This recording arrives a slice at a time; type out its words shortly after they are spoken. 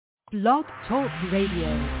Blog Talk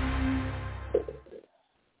Radio.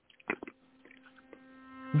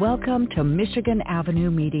 Welcome to Michigan Avenue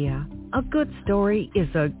Media. A good story is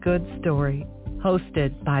a good story.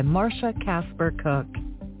 Hosted by Marsha, Casper, Cook.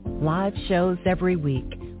 Live shows every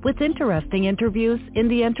week with interesting interviews in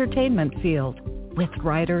the entertainment field with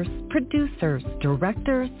writers, producers,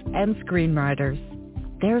 directors, and screenwriters.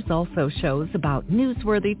 There's also shows about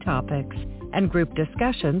newsworthy topics and group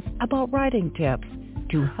discussions about writing tips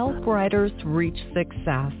to help writers reach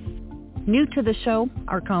success. New to the show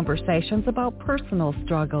are conversations about personal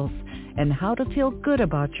struggles and how to feel good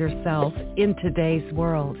about yourself in today's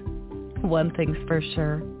world. One thing's for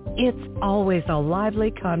sure, it's always a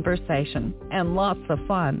lively conversation and lots of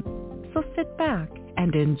fun. So sit back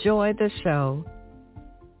and enjoy the show.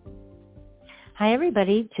 Hi,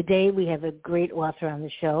 everybody. Today we have a great author on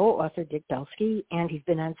the show, author Dick Belsky, and he's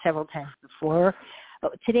been on several times before.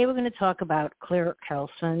 Today we're going to talk about Clare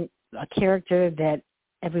Carlson, a character that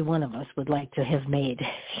every one of us would like to have made.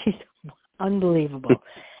 She's unbelievable.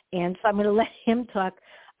 And so I'm going to let him talk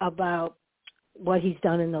about what he's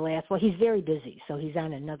done in the last, well, he's very busy, so he's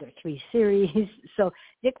on another 3 series. So,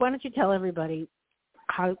 Dick, why don't you tell everybody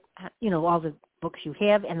how, all the books you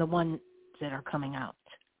have and the ones that are coming out,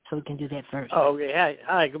 so we can do that first. Oh, yeah.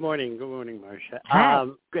 Hi. Good morning. Good morning, Marsha. Hi.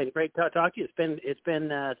 Great to talk to you. It's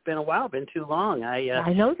been a while. Been too long.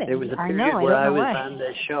 I know that. There was a period where I was on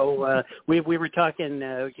the show. We were talking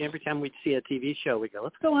every time we'd see a TV show. We go,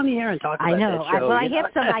 let's go on the air and talk about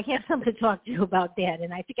that show. I have some to talk to you about that,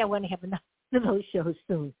 and I think I want to have enough of those shows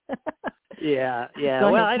soon. Yeah.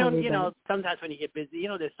 Well, I don't. Sometimes when you get busy,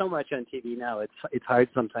 there's so much on TV now. It's hard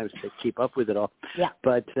sometimes to keep up with it all. Yeah.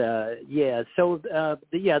 But So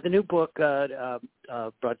the new book,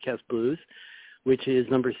 Broadcast Blues, which is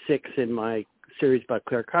number 6 in my series about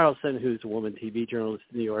Clare Carlson, who's a woman TV journalist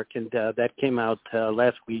in New York, and that came out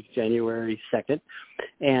last week, January 2nd.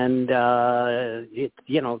 And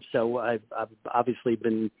so I've obviously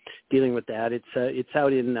been dealing with that. It's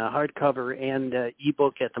out in hardcover and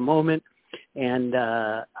ebook at the moment. And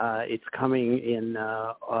it's coming in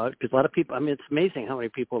because a lot of people. I mean, it's amazing how many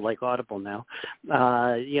people like Audible now.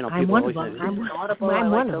 I'm one of them. I'm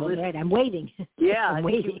one of them. Right? I'm waiting. Yeah, I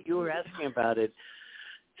think you were asking about it.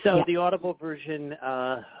 So The Audible version,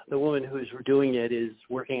 the woman who's doing it is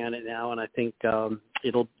working on it now, and I think they're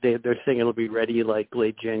saying it'll be ready like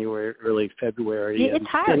late January, early February. It's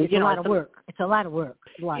hard. It's a lot of work. It's a lot of work.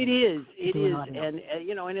 It is, and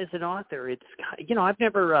and as an author, it's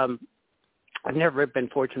I've never been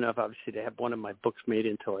fortunate enough, obviously, to have one of my books made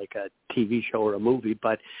into like a TV show or a movie,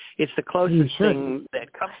 but it's the closest thing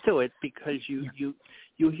that comes to it because you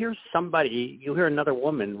hear another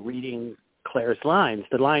woman reading Claire's lines,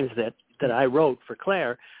 the lines that I wrote for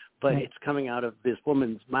Claire, but it's coming out of this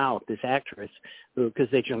woman's mouth, this actress, because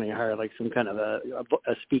they generally hire like some kind of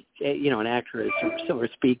an actress or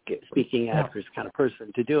speaking actress kind of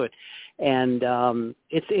person to do it, and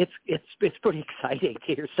it's pretty exciting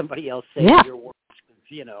to hear somebody else say your words.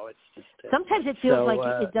 It's just sometimes it feels like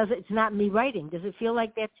it does. It's not me writing. Does it feel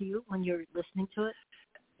like that to you when you're listening to it?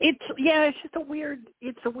 It's just a weird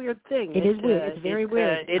thing. It is weird. It's very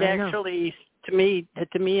weird. It actually, to me, I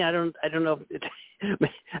don't know.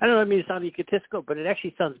 I don't know. I mean, it sounds egotistical, but it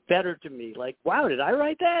actually sounds better to me. Like, wow, did I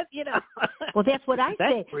write that? Well, that's what I say.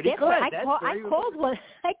 That's pretty good. I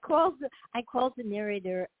called the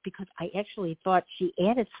narrator because I actually thought she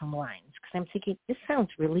added some lines because I'm thinking this sounds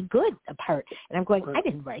really good. A part, and I'm going, I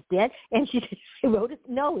didn't write that, and she wrote it.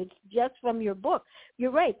 No, it's just from your book.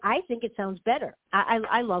 You're right. I think it sounds better.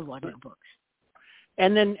 I love audiobooks.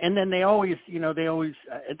 And then there's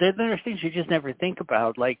things you just never think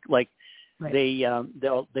about, like. Right. They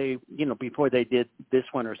before they did this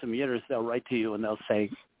one or some others, they'll write to you and they'll say,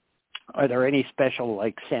 are there any special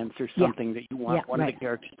like sense or something that you want one of the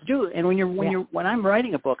characters to do? And when I'm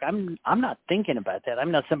writing a book, I'm not thinking about that.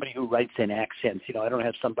 I'm not somebody who writes in accents. I don't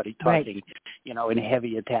have somebody talking, in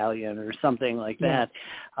heavy Italian or something like that.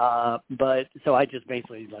 But so I just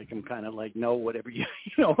basically I'm kind of like, no, whatever you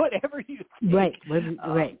whatever you think. Right.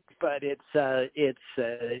 But it's so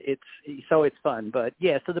it's fun. But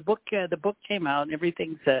so the book came out and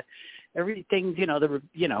everything's when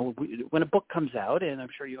a book comes out, and I'm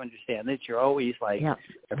sure you understand this, you're always like, are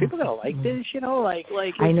people gonna like this? I know, it's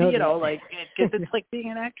like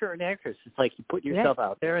being an actor or an actress. It's like you put yourself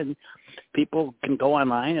out there, and people can go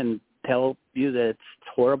online and tell you that it's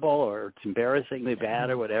horrible or it's embarrassingly bad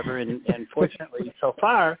or whatever. And fortunately, so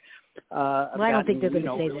far, I don't think they're going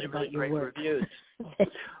to say really, that about really your work. Reviews.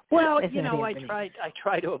 Well, I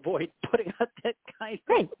try to avoid putting out that kind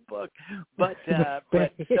of book, but so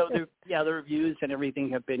the reviews and everything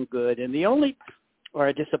have been good. And the only or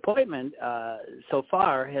a disappointment so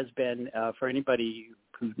far has been for anybody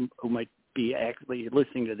who might be actually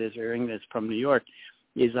listening to this or hearing this from New York,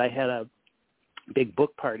 is I had a big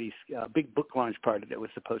book launch party that was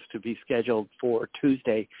supposed to be scheduled for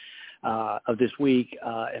Tuesday of this week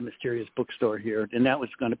at Mysterious Bookstore here, and that was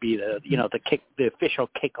going to be the official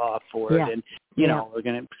kickoff for it. And a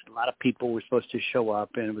lot of people were supposed to show up,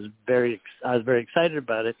 and I was very excited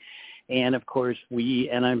about it. And of course,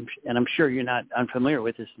 I'm sure you're not unfamiliar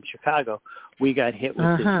with this in Chicago. We got hit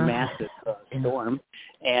with this massive storm,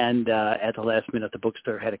 and at the last minute, the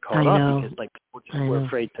bookstore had to call it off because people just were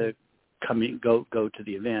afraid to go to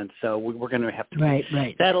the event. So we're going to have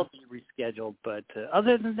to that'll be rescheduled. But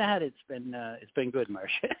other than that, it's been good,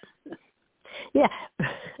 Marsha. Yeah,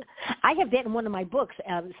 I have that in one of my books.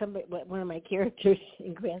 One of my characters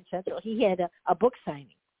in Grand Central, he had a book signing,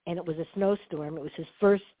 and it was a snowstorm. It was his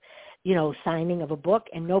first, signing of a book,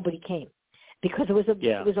 and nobody came because it was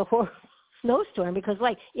a horrible snowstorm. Because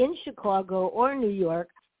like in Chicago or New York,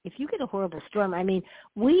 if you get a horrible storm, you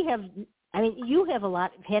have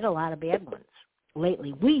had a lot of bad ones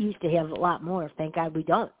lately. We used to have a lot more. Thank God we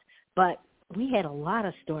don't. But we had a lot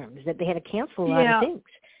of storms that they had to cancel a lot of things.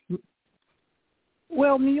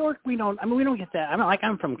 Well, New York, we don't get that.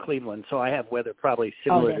 I'm from Cleveland, so I have weather probably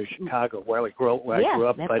similar to Chicago, where I grew up.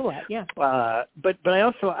 That's but a lot, yeah. But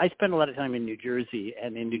I spend a lot of time in New Jersey,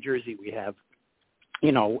 and in New Jersey we have,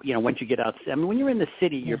 once you get out, when you're in the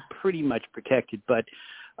city, you're pretty much protected. But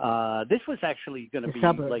this was actually going to be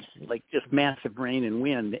like just massive rain and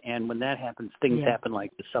wind, and when that happens, things happen,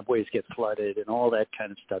 like the subways get flooded and all that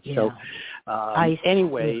kind of stuff. Yeah. So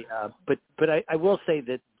anyway, but I will say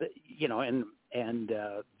that and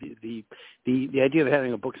the idea of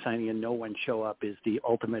having a book signing and no one show up is the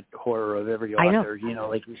ultimate horror of every author.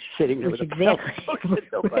 Like sitting there with a pile of books and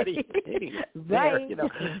nobody sitting there.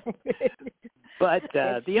 But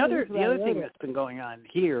the other thing that's been going on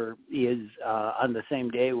here is on the same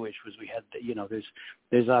day, which was we had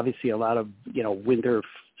there's obviously a lot of winter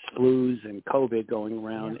flus and COVID going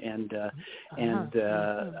around,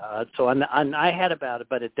 so I had about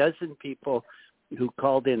a dozen people who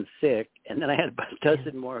called in sick, and then I had about a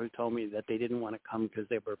dozen more who told me that they didn't want to come because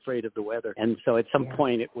they were afraid of the weather. And so at some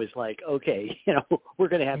point it was like, okay, we're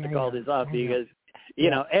going to have to call this off because,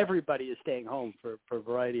 everybody is staying home for a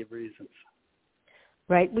variety of reasons.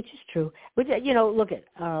 Right, which is true. But, look at,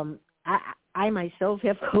 I myself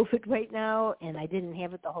have COVID right now, and I didn't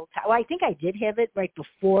have it the whole time. Well, I think I did have it right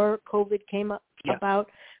before COVID came about,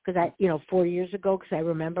 because 4 years ago, because I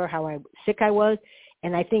remember how sick I was,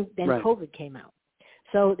 and I think then COVID came out.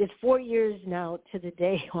 So it's 4 years now to the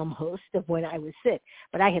day almost of when I was sick.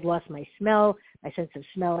 But I had lost my smell, my sense of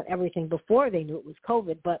smell and everything before they knew it was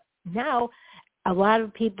COVID. But now a lot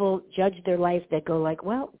of people judge their life that go like,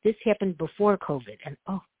 well, this happened before COVID, and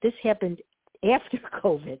this happened after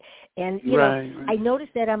COVID. And, I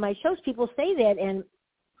noticed that on my shows, people say that, and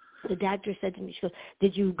the doctor said to me, she goes,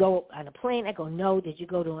 did you go on a plane? I go, no. Did you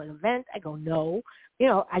go to an event? I go, no.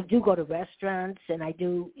 I do go to restaurants, and I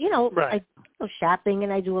do, I go shopping,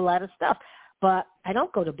 and I do a lot of stuff. But I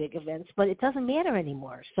don't go to big events, but it doesn't matter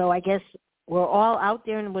anymore. So I guess we're all out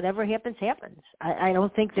there, and whatever happens, happens. I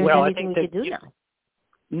don't think there's anything we could do now.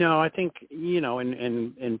 No, I think,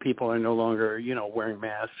 and people are no longer, wearing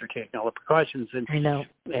masks or taking all the precautions. And I know.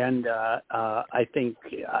 And I think,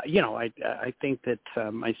 I think that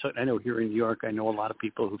I know here in New York, I know a lot of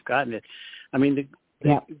people who've gotten it. I mean,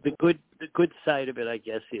 the good side of it, I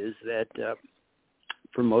guess, is that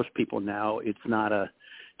for most people now, it's not a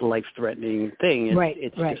life-threatening thing.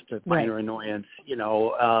 It's just a minor annoyance,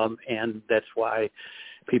 and that's why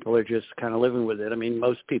people are just kind of living with it. I mean,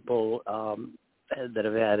 most people that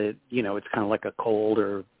have had it, it's kind of like a cold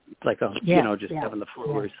or like just having the flu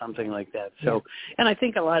or something like that. So, and I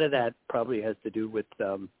think a lot of that probably has to do with,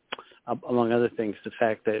 among other things, the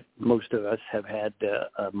fact that most of us have had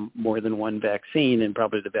more than one vaccine, and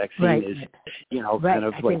probably the vaccine is, kind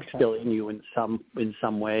of like still in you in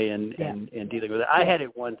some way, and dealing with it. I had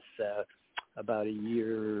it once about a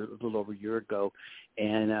little over a year ago,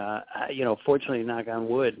 and fortunately, knock on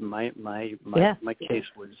wood, my case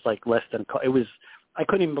was like less than it was. I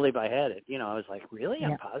couldn't even believe I had it. I was like, really?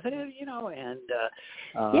 I'm positive, and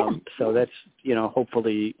so that's,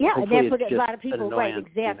 hopefully. Yeah, hopefully that's what it's a lot of people, right,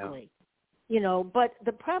 exactly. But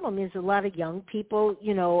the problem is a lot of young people,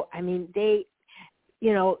 they,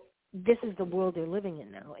 this is the world they're living in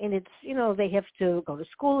now. And it's, they have to go to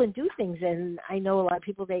school and do things. And I know a lot of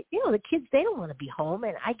people, the kids, they don't want to be home.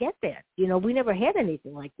 And I get that. We never had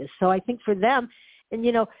anything like this. So I think for them, and,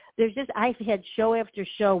 there's just, I've had show after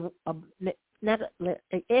show, not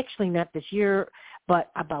this year,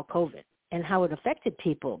 but about COVID. and how it affected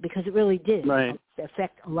people, because it really did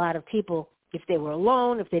affect a lot of people if they were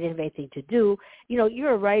alone, if they didn't have anything to do. You know,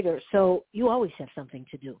 you're a writer, so you always have something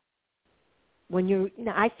to do.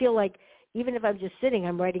 I feel like even if I'm just sitting,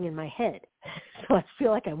 I'm writing in my head. So I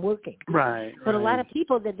feel like I'm working. Right. But a lot of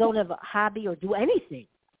people that don't have a hobby or do anything,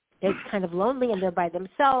 they're kind of lonely and they're by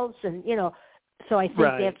themselves. And, you know, so I think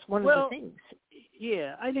that's one of the things.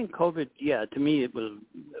 Yeah, I think COVID, to me it was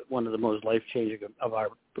one of the most life-changing of our,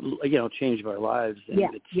 change of our lives. And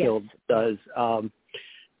it still does.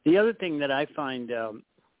 The other thing that I find,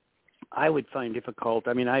 I would find difficult,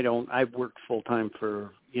 I mean, I've worked full-time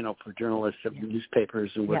for journalists of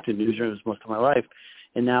newspapers and worked in newsrooms most of my life.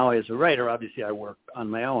 And now as a writer, obviously I work on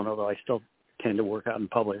my own, although I still tend to work out in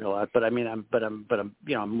public a lot. But I mean,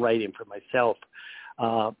 I'm writing for myself.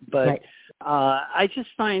 I just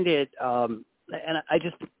find it, and I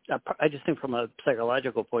just think from a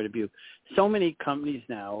psychological point of view, so many companies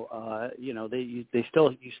now, they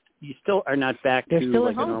still are not back to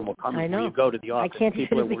like a normal company where you go to the office.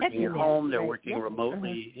 People are working at home, they're working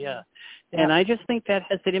remotely. And I just think that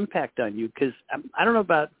has an impact on you, because I don't know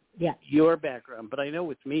about your background, but I know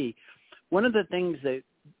with me, one of the things that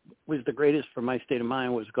was the greatest for my state of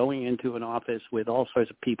mind was going into an office with all sorts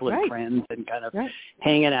of people and friends and kind of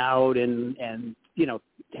hanging out and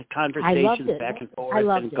conversations back and forth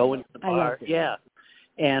and going to the bar.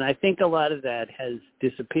 And I think a lot of that has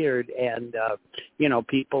disappeared, and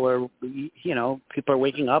people are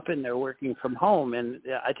waking up and they're working from home, and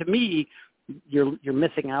to me, you're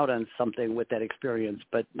missing out on something with that experience.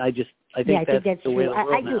 But I think that's the way the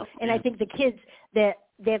world now. And I think the kids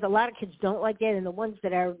there's a lot of kids don't like that, and the ones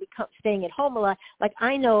that are staying at home a lot, like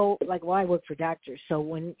I know, I work for doctors, so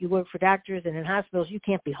when you work for doctors and in hospitals, you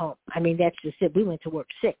can't be home. I mean, that's just it. We went to work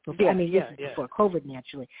sick. Before, this is before COVID,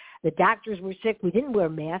 naturally. The doctors were sick. We didn't wear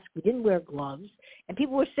masks. We didn't wear gloves, and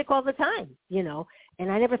people were sick all the time,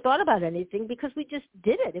 and I never thought about anything because we just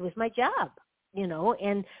did it. It was my job,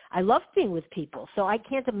 and I loved being with people. So I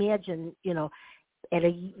can't imagine, at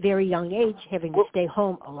a very young age having to stay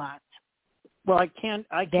home a lot. Well, I can't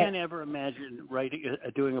ever imagine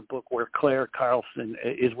doing a book where Clare Carlson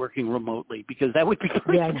is working remotely, because that would be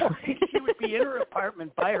great. Yeah, I know. She would be in her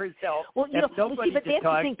apartment by herself, nobody to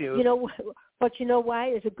talk to. But you know why?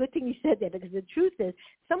 It's a good thing you said that, because the truth is,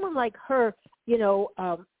 someone like her, you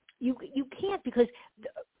can't, because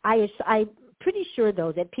I'm pretty sure,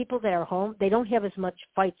 though, that people that are home, they don't have as much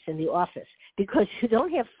fights in the office, because you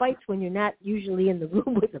don't have fights when you're not usually in the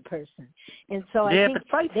room with a person. And so I think but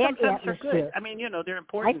fights that sometimes atmosphere, are good. I mean, they're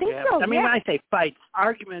important. I think so. I mean, when I say fights,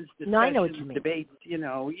 arguments, discussions, I know what you mean. debates.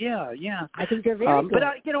 I think they're very good. But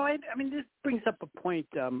I mean, this brings up a point,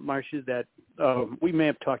 Marsha, that we may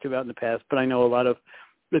have talked about in the past, but I know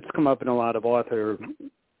it's come up in a lot of author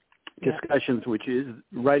discussions, which is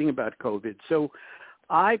writing about COVID. So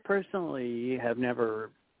I personally have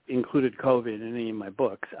never included COVID in any of my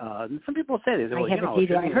books. Some people say this. I haven't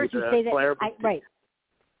either. I heard you say that.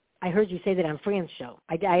 I heard you say that on Fran's show.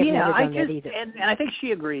 I have never done that either. And I think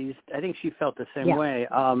she agrees. I think she felt the same way.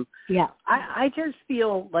 I just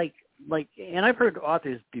feel like, and I've heard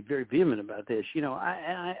authors be very vehement about this.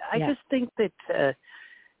 I just think that.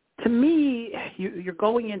 To me, you're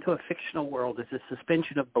going into a fictional world. It's a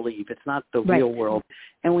suspension of belief. It's not the real world.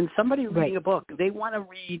 And when somebody's reading a book, they want to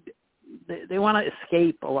read, they want to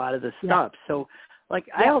escape a lot of the stuff. So,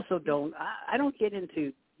 I also don't get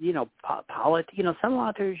into, politics. Some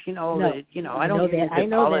authors, I don't get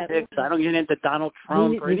into politics. I don't get into Donald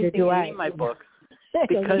Trump or anything in my books,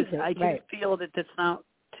 because I just feel that that's not,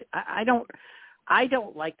 I don't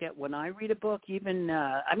like that when I read a book, even,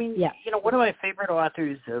 one of my favorite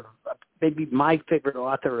authors, maybe my favorite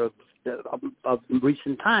author of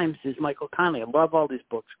recent times is Michael Connelly. I love all these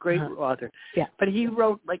books. Great author. Yeah. But he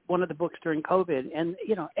wrote one of the books during COVID, and,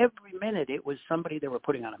 every minute it was somebody that were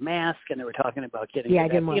putting on a mask and they were talking about getting I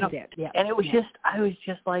didn't want that. Yeah. And it was I was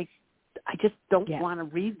just like, I just don't want to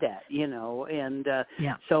read that, and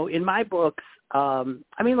so in my books,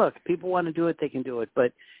 look, people want to do it, they can do it,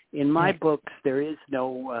 but in my books, there is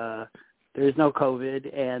no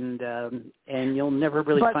COVID, and you'll never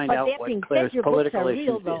really find out what Claire's political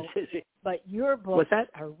issues is. But your books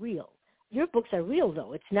are real. Your books are real,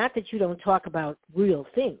 though. It's not that you don't talk about real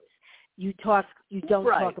things. You don't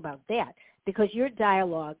talk about that, because your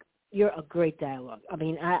dialogue, you're a great dialogue. I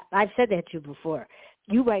mean, I've said that to you before.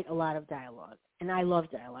 You write a lot of dialogue, and I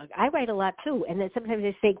love dialogue. I write a lot, too, and then sometimes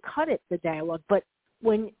they say, cut it, the dialogue. But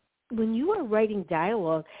when you are writing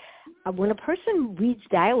dialogue, when a person reads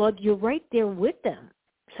dialogue, you're right there with them.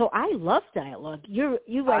 So I love dialogue. You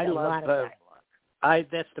write a lot of dialogue.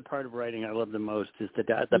 That's the part of writing I love the most is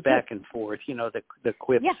the back and forth, the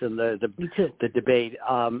quips and the debate.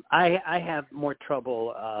 I have more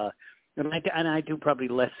trouble, and I do probably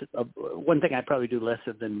less. One thing I probably do less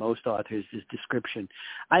of than most authors is description.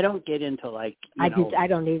 I don't get into I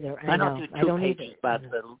don't either. I don't do two pages about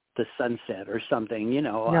the sunset or something.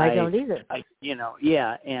 No, I don't either.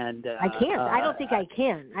 And I can't. I don't think I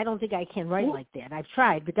can. I don't think I can write like that. I've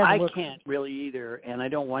tried, but it doesn't work. I can't really either, and I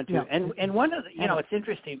don't want to. No. And one of the, it's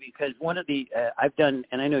interesting because one of the I've done,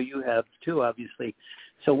 and I know you have too, obviously.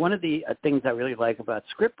 So one of the things I really like about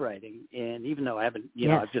script writing, and even though I haven't,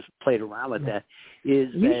 I've just played around with that,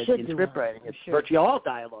 is that in script writing, it's virtually all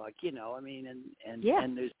dialogue, and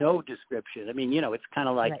there's no description. I mean, it's kind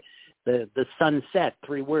of like the sunset,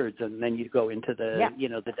 3 words, and then you go into the,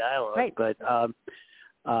 the dialogue. Right. But,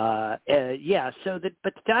 but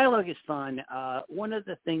the dialogue is fun. One of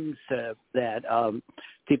the things that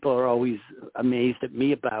people are always amazed at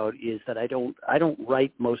me about is that I don't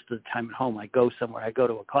write most of the time at home. I go somewhere. I go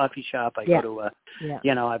to a coffee shop. I go to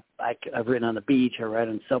I've written on the beach. I write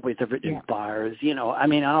on subways. I've written in bars.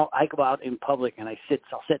 I go out in public and I'll sit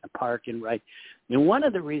in a park and write. And one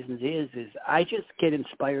of the reasons is I just get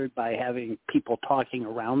inspired by having people talking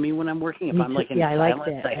around me when I'm working. If I'm in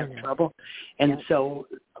silence, I have trouble. And so,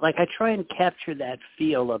 I try and capture that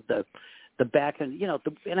feel of the back and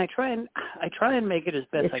and I try and make it as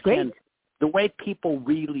best I can. The way people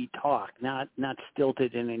really talk, not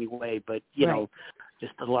stilted in any way, but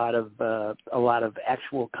just a lot of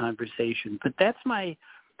actual conversation. But that's my.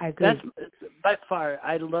 That's by far.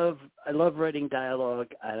 I love writing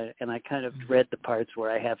dialogue, and I kind of dread the parts where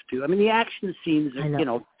I have to. I mean, the action scenes,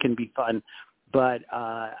 can be fun, but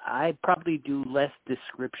I probably do less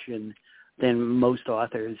description than most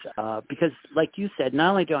authors because, like you said, not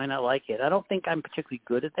only do I not like it, I don't think I'm particularly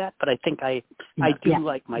good at that, but I think I do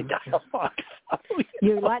like my dialogue.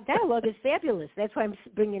 Your dialogue is fabulous. That's why I'm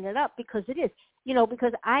bringing it up because it is,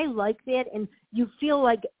 because I like that, and you feel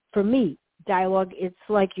like, for me, dialogue, it's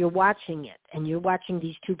like you're watching it and you're watching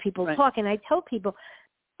these two people talk. And I tell people,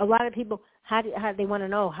 a lot of people, how they want to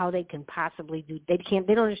know how they can possibly they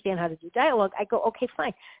don't understand how to do dialogue. I go, okay,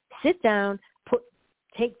 fine. Sit down,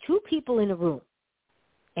 take 2 people in a room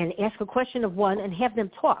and ask a question of one and have them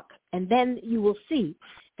talk. And then you will see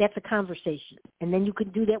that's a conversation. And then you can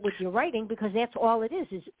do that with your writing because that's all it is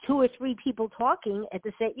 2 or 3 people talking at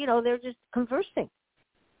the same, they're just conversing.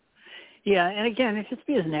 Yeah, and again, it just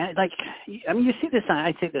feels you see this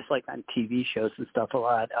I say this on TV shows and stuff a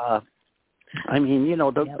lot.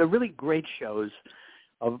 The really great shows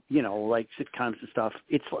of, sitcoms and stuff,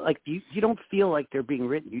 it's like you don't feel like they're being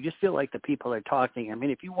written. You just feel like the people are talking. I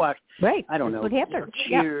mean, if you watch, I don't know,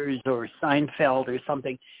 Cheers or Seinfeld or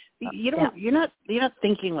something, you're not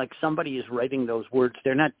thinking like somebody is writing those words.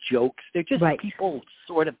 They're not jokes. They're just people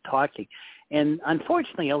sort of talking. And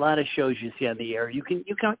unfortunately, a lot of shows you see on the air, you can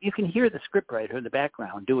hear the scriptwriter in the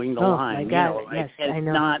background doing the line. My God. Yes, I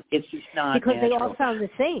know. It's just not because natural. They all sound the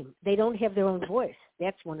same. They don't have their own voice.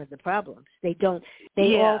 That's one of the problems. They don't.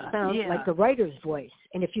 They all sound like the writer's voice.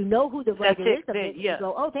 And if you know who the writer is, you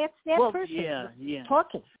go, oh, that's that person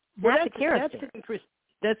talking, not the character.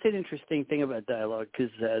 That's an interesting thing about dialogue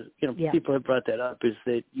because people have brought that up is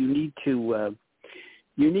that you need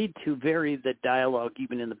to vary the dialogue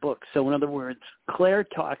even in the book. So in other words, Claire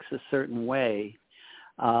talks a certain way,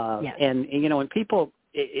 and when people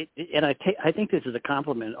and I think this is a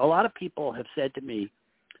compliment. A lot of people have said to me,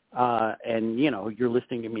 and you're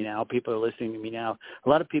listening to me now. People are listening to me now. A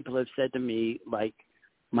lot of people have said to me like.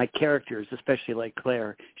 My characters, especially like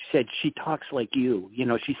Claire, she said she talks like you.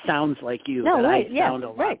 She sounds like you. I sound a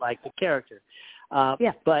lot like the character.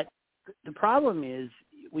 But the problem is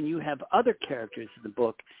when you have other characters in the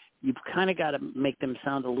book, you've kind of got to make them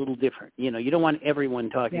sound a little different. You don't want everyone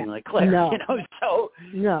talking like Claire. No.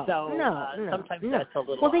 Sometimes that's a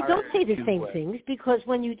little. Well, they don't say the same things because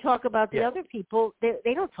when you talk about the other people,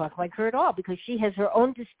 they don't talk like her at all because she has her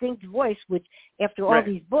own distinct voice, which after all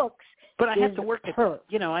these books. But I have to work at her.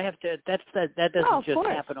 I have to. That doesn't just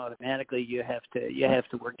happen automatically. You have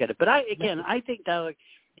to work at it. But I think that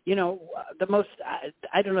the most.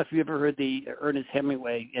 I don't know if you ever heard the Ernest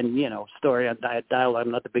Hemingway and story on dialogue.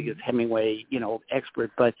 I'm not the biggest Hemingway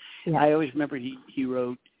expert, but I always remember he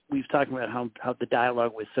wrote. We was talking about how the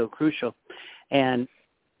dialogue was so crucial, and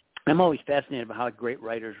I'm always fascinated by how great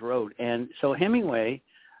writers wrote. And so Hemingway.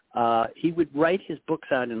 He would write his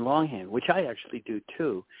books out in longhand, which I actually do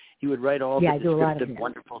too. He would write all the descriptive,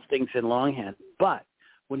 wonderful things in longhand. But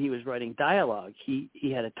when he was writing dialogue, he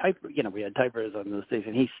had a typewriter. We had typewriters on those days,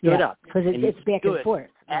 and he stood up because it's back and forth.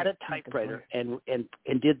 at a typewriter and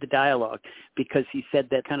did the dialogue, because he said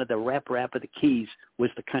that kind of the rap of the keys was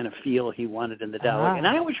the kind of feel he wanted in the dialogue. And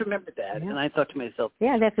I always remembered that, and I thought to myself,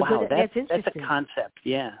 that's interesting. That's a concept,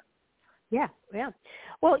 yeah. Yeah.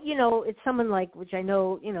 Well, it's someone like, which I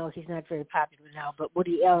know, he's not very popular now, but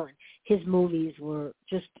Woody Allen, his movies were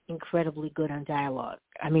just incredibly good on dialogue.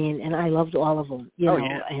 I mean, and I loved all of them,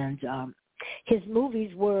 and his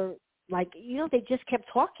movies were like, they just kept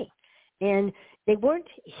talking. And they weren't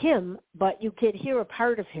him, but you could hear a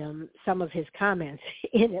part of him. Some of his comments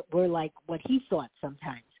in it were like what he thought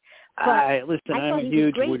sometimes. Listen, I'm a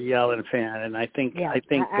huge Woody Allen fan, and I think I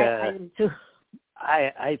am too.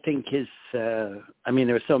 I think his, there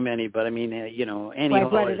are so many, but Annie Hall I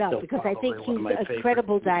brought it up is because I think he's a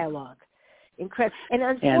incredible dialogue. And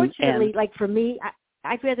unfortunately, like for me,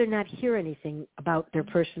 I'd rather not hear anything about their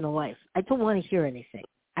personal life. I don't want to hear anything.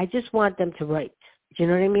 I just want them to write. Do you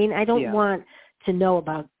know what I mean? I don't want to know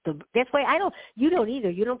about that's why you don't either.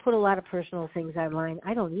 You don't put a lot of personal things online.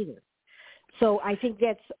 I don't either. So I think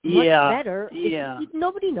that's much better.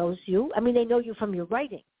 Nobody knows you. I mean, they know you from your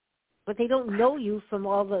writing, but they don't know you from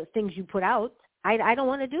all the things you put out. I don't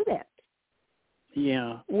want to do that.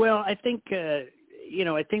 Yeah. Well, I think,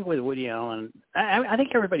 I think with Woody Allen, I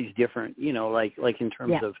think everybody's different, like in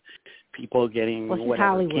terms of people getting whatever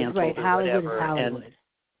Hollywood, canceled right. or Hollywood whatever. Is Hollywood.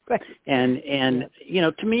 And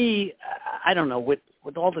to me, I don't know, with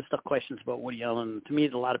all the stuff questions about Woody Allen, to me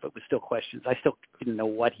a lot of it was still questions. I still didn't know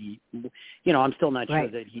what he, I'm still not sure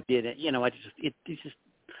that he did it. It's just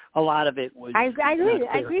a lot of it was. I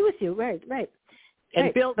agree with you. Right.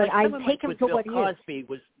 And Bill, but I take him for Bill what Cosby he is.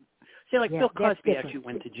 Was. See, like Bill Cosby actually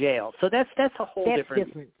went to jail, so that's a whole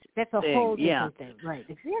different. That's a whole different thing, right?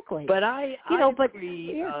 Exactly. But I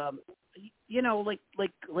agree.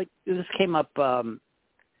 Like this came up.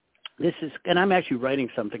 This is, and I'm actually writing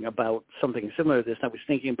something about something similar to this. I was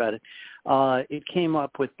thinking about it. It came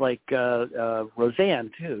up with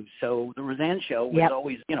Roseanne too. So the Roseanne show was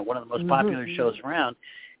always, one of the most popular shows around.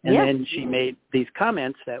 And then she made these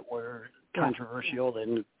comments that were controversial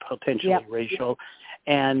and potentially racial.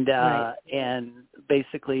 And and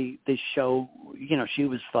basically the show, she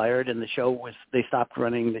was fired, and they stopped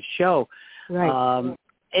running the show. Right.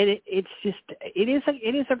 And it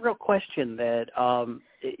is a real question that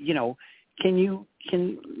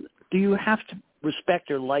do you have to respect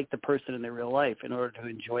or like the person in their real life in order to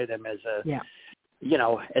enjoy them as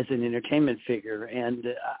as an entertainment figure?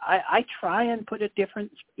 And I try and put a different,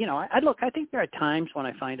 I think there are times when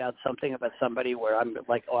I find out something about somebody where I'm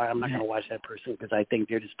like, I'm not going to watch that person because I think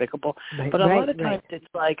they're despicable. But a lot of times it's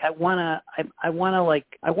like I want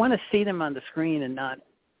to see them on the screen and not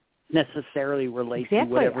necessarily relate to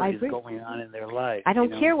whatever is going on in their life. I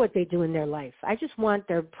don't care what they do in their life. I just want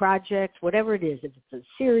their project, whatever it is, if it's a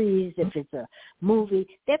series, if it's a movie,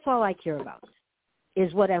 that's all I care about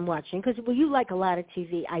is what I'm watching. Because you like a lot of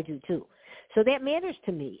TV, I do too. So that matters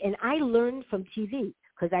to me. And I learn from TV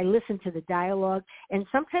because I listen to the dialogue. And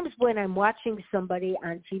sometimes when I'm watching somebody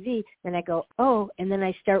on TV, then I go, and then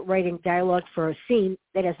I start writing dialogue for a scene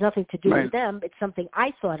that has nothing to do with them. It's something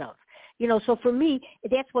I thought of. So for me,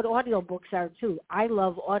 that's what audiobooks are too. I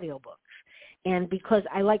love audiobooks. And because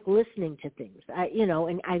I like listening to things,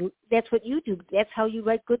 that's what you do. That's how you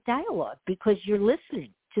write good dialogue, because you're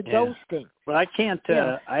listening to those things. Well, I can't,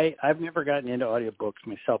 I've never gotten into audiobooks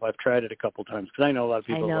myself. I've tried it a couple times because I know a lot of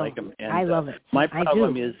people like them. And, I love it. My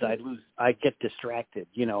problem is I get distracted,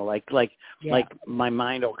 like my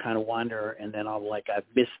mind will kind of wander, and then I've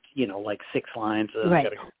missed, 6 lines, and I've got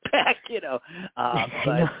to go back, but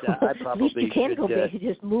I probably At least you can't go back, you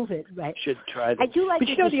just move it, right? Should try that. I do like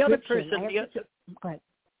the other person, Go ahead.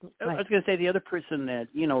 I was going to say the other person that,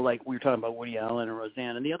 like we were talking about Woody Allen and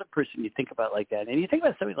Roseanne, and the other person you think about like that, and you think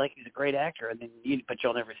about somebody like he's a great actor, and then but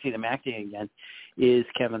you'll never see them acting again, is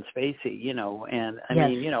Kevin Spacey, and I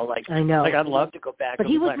mean, I know. I'd love to go back. But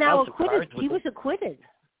he was now acquitted. He was acquitted.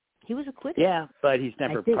 Yeah, but he's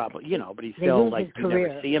never probably, but he's still you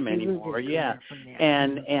never see him anymore. Yeah.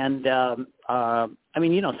 And I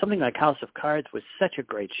mean, something like House of Cards was such a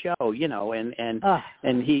great show, and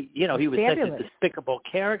he, he was fabulous. Such a despicable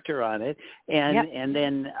character on it. And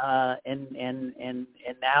then and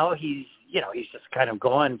now he's, he's just kind of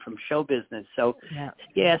gone from show business. So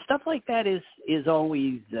stuff like that is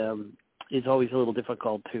always a little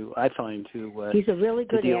difficult I find to he's a really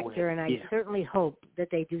good actor, with. And I certainly hope that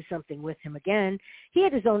they do something with him again. He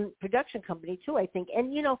had his own production company too, I think.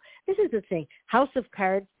 And this is the thing, House of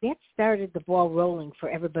Cards, that started the ball rolling for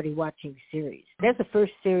everybody watching series. That's the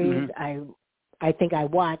first series I think I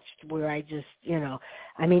watched where I just,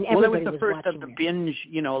 I mean, everybody that was the first of the binge,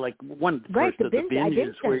 one of the first of the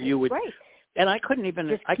binges where you would And I couldn't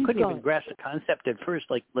even grasp the concept at first.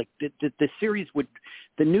 Like the series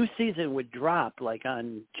the new season would drop like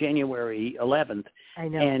on January 11th. I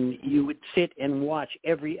know. And you would sit and watch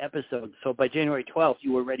every episode. So by January 12th,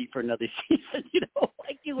 you were ready for another season.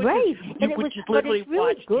 Like you would just literally really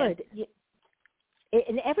watch good.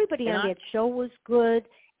 And everybody on that show was good.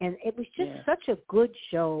 And it was just such a good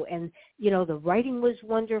show, and the writing was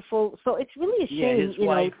wonderful. So it's really a shame, his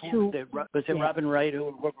wife, was it Robin Wright,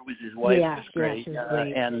 whoever was his wife? Yeah, was great. She was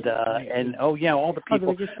great. And all the people. There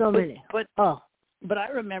were just so many. But I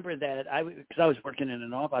remember that because I was working in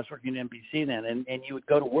an office, I was working in NBC then, and you would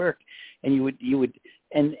go to work, and you would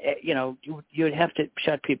have to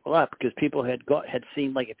shut people up because people had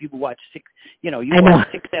seen, like, if you watched six,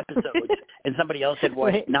 watched 6 episodes and somebody else had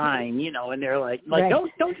watched 9, and they're like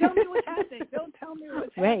don't tell me what's happening, don't tell me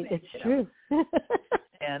what's happening. Right, it's true.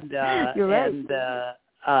 And you're right.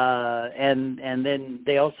 And then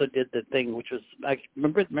they also did the thing which was, I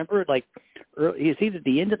remember like it was either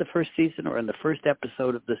the end of the first season or in the first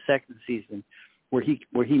episode of the second season where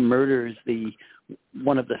he murders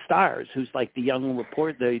one of the stars who's like the young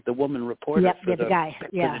reporter, the woman reporter for the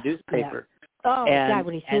newspaper. Yeah. Oh, God,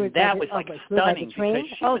 when he threw it, that was like stunning because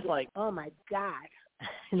she was like, oh my God.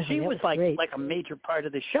 She was like a major part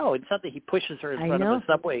of the show. It's not that he pushes her in front of a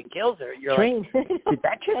subway and kills her. You're like, did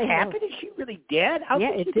that just happen? Is she really dead? How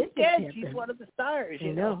could she be dead? She's one of the stars.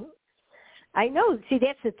 You know. I know. See,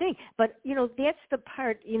 that's the thing. But, that's the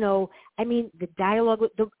part, I mean, the dialogue.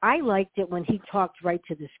 I liked it when he talked right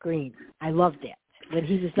to the screen. I loved that. When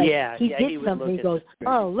he was like, he did something, he goes,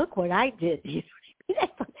 oh, look what I did.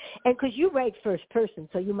 And because you write first person,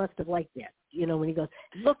 so you must have liked that. When he goes,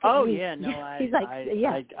 look at me. He's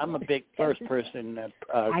like, I'm a big first person.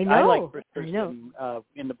 I know. I like first person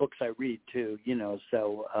in the books I read too.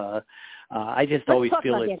 So I just always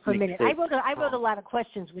feel Let's it. Talk about that for a minute. I wrote a lot of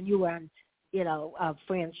questions when you were on,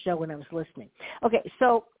 Fran's show when I was listening. Okay,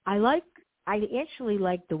 so I actually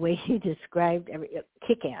like the way he described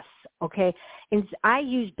kick-ass. Okay, and I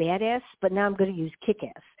use badass, but now I'm going to use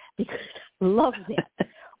kick-ass because I love that.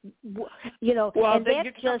 Well, and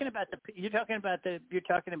you're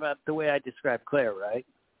talking about the way I describe Claire, right?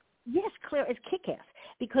 Yes, Claire is kick-ass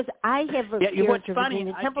because I have a character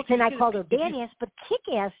in Templeton. I called her badass, but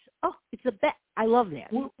kick-ass. Oh, it's the best. I love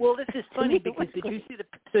that. Well, this is funny because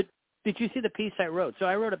did you see the piece I wrote? So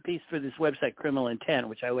I wrote a piece for this website, Criminal Intent,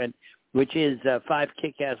 which is 5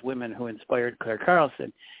 kick-ass women who inspired Clare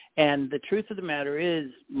Carlson. And the truth of the matter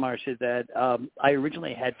is, Marsha, that I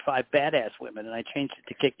originally had 5 badass women, and I changed it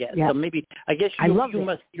to kick-ass. Yeah. So maybe, I guess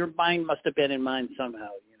your mind must have been in mine somehow,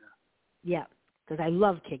 Yeah, because I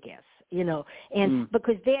love kick-ass, and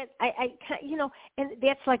because that, and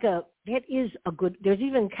that's that is a good, there's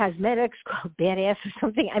even cosmetics called badass or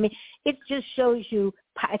something. I mean, it just shows you,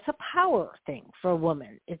 it's a power thing for a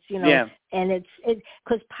woman. It's, and it's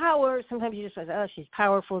because power, sometimes you just say, oh, she's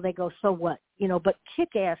powerful. They go, so what? But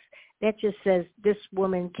kick-ass, that just says this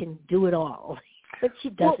woman can do it all. But she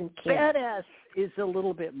doesn't care. Badass is a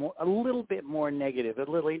little bit more negative.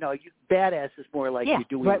 A little, badass is more like you're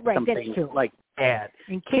doing something like bad.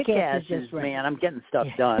 And kick-ass is just man, I'm getting stuff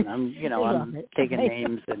done. I'm, I'm taking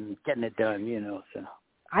names and getting it done. So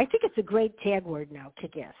I think it's a great tag word now,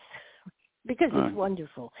 kick-ass, because it's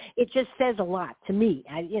wonderful. It just says a lot to me.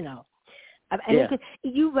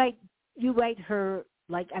 You write her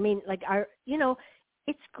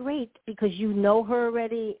it's great because you know her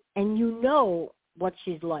already and you know what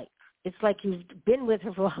she's like. It's like you've been with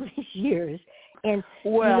her for all these years and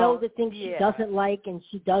you know the things she doesn't like and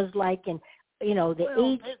she does like, and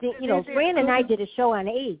age thing. Fran and I did a show on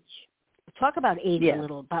age. Talk about age a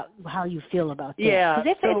little, about how you feel about that. Yeah,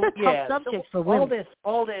 because it's a tough subject for women.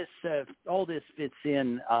 All this fits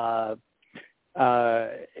in.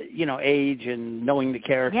 Age and knowing the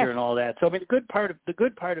character and all that. So I mean, the good part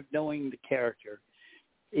of knowing the character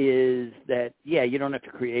is that you don't have to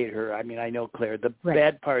create her. I mean, I know Claire. The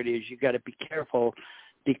bad part is you got to be careful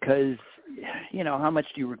because how much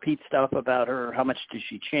do you repeat stuff about her? How much does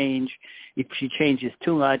she change? If she changes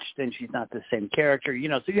too much, then she's not the same character.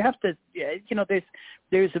 So you have to.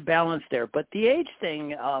 There's a balance there. But the age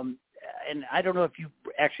thing. And I don't know if you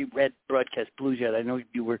actually read Broadcast Blues yet. I know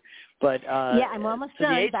you were, but I'm almost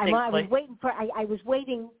done. I was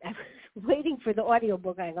waiting for the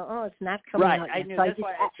audiobook. I go, oh, it's not coming out yet. I knew. That's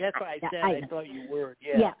why I said I thought you were.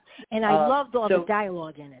 Yeah, and I loved all the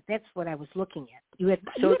dialogue in it. That's what I was looking at. You had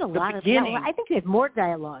a lot of dialogue. I think you had more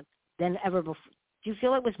dialogue than ever before. Do you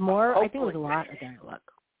feel it was more? I think it was a lot of dialogue.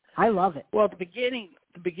 I love it. Well, the beginning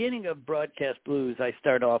the beginning of Broadcast Blues, I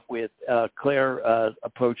start off with Claire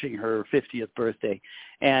approaching her 50th birthday.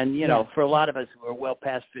 And, you know, for a lot of us who are well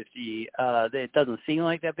past 50, it doesn't seem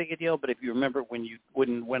like that big a deal. But if you remember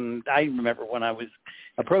when I remember when I was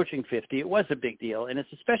approaching 50, it was a big deal. And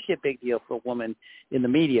it's especially a big deal for a woman in the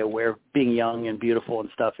media where being young and beautiful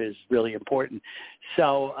and stuff is really important.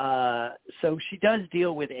 So so she does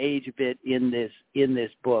deal with age a bit in this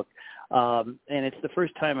book. And it's the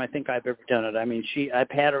first time I think I've ever done it. I mean,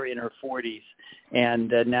 I've had her in her 40s,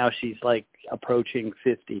 and now she's like approaching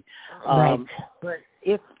 50. Right. But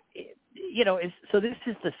so this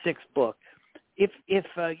is the sixth book. I'm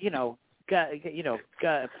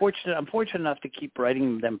fortunate enough to keep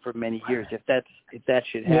writing them for many years. If that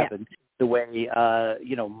should happen, the way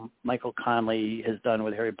Michael Connelly has done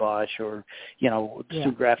with Harry Bosch, or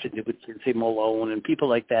Sue Grafton did with Kinsey Malone, and people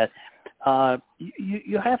like that.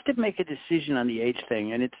 You have to make a decision on the age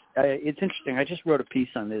thing, and it's interesting. I just wrote a piece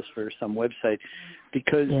on this for some website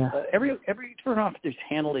because every turn-off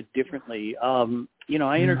handled it differently.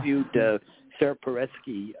 I interviewed Sarah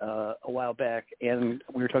Paretsky a while back, and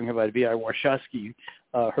we were talking about V.I. Warshawski,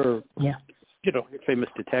 her famous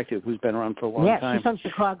detective who's been around for a long time. She's from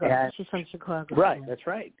Chicago. She's from Chicago. Right, that's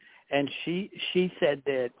right. And she said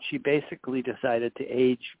that she basically decided to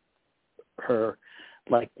age her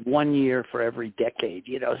like 1 year for every decade,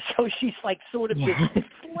 so she's like sort of just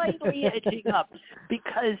slightly edging up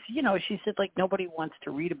because, she said like nobody wants to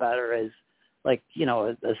read about her as like,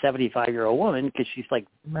 a 75-year-old woman because she's like,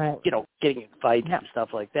 getting in fights and stuff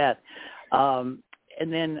like that. And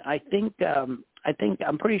then I think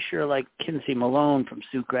I'm pretty sure like Kinsey Malone from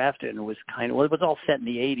Sue Grafton was it was all set in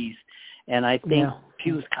the 80s. And I think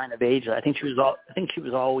she was kind of ageless. I think she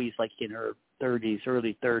was always like in her 30s,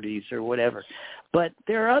 early 30s or whatever. But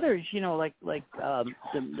there are others, like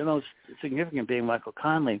the most significant being Michael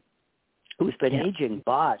Connelly, who's been aging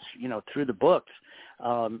Bosch, through the books.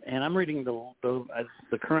 And I'm reading the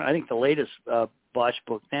current, I think the latest Bosch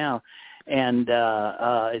book now, and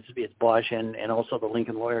it's Bosch and also the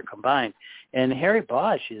Lincoln Lawyer combined. And Harry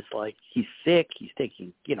Bosch is like, he's sick, he's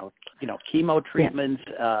taking chemo treatments.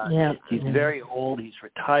 He's very old, he's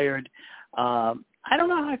retired. I don't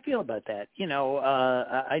know how I feel about that.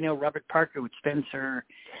 I know Robert Parker with Spencer.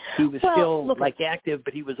 He was still active,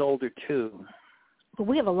 but he was older too. But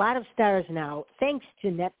we have a lot of stars now, thanks to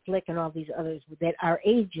Netflix and all these others that are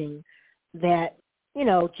aging. That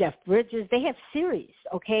Jeff Bridges, they have series,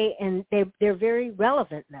 okay, and they're very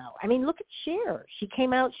relevant now. I mean, look at Cher. She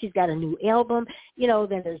came out. She's got a new album.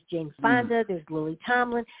 Then there's Jane Fonda. There's Lily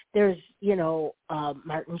Tomlin. There's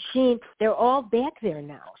Martin Sheen. They're all back there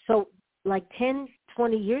now. So like 10,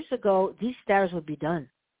 20 years ago, these stars would be done.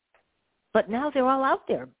 But now they're all out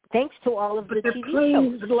there, thanks to all of the TV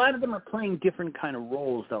shows. But a lot of them are playing different kind of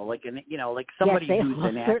roles, though. Like like somebody who's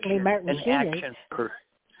an action person.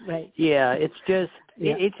 Right. Yeah, it's just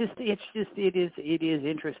it is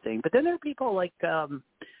interesting. But then there are people like I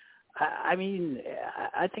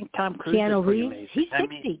think Tom Cruise is pretty amazing. He's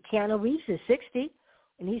 60. Keanu Reeves is 60.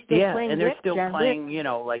 And he's still playing. And they're still John playing,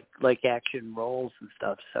 Wick. like action roles and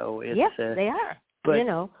stuff. So it's they are. But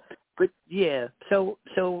but the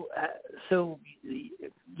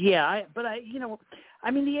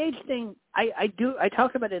age thing. I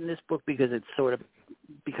talk about it in this book because it sort of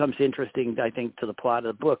becomes interesting, I think, to the plot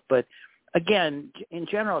of the book. But again, in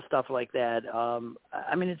general, stuff like that.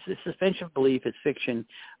 It's a suspension of belief. It's fiction.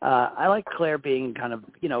 I like Claire being kind of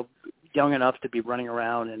young enough to be running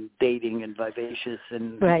around and dating and vivacious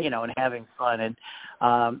and and having fun, and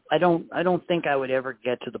I don't think I would ever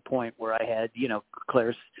get to the point where I had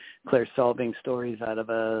Claire solving stories out of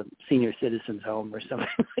a senior citizens home or something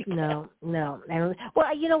like that. No.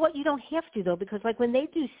 Well, you know what? You don't have to though, because like when they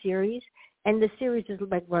do series. And the series is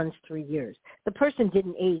runs 3 years. The person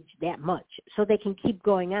didn't age that much, so they can keep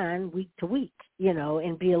going on week to week,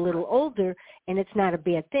 and be a little older, and it's not a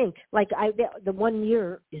bad thing. Like the 1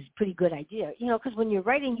 year is a pretty good idea, because when you're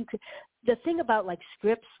writing, the thing about like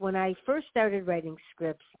scripts, when I first started writing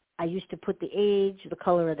scripts, I used to put the age, the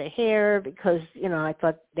color of the hair, because, I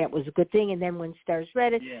thought that was a good thing. And then when stars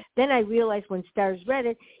read it, then I realized when stars read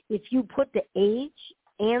it, if you put the age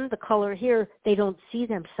and the color here, they don't see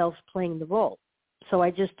themselves playing the role. So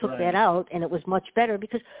I just took that out, and it was much better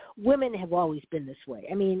because women have always been this way.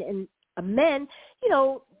 I mean, and men,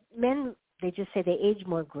 men, they just say they age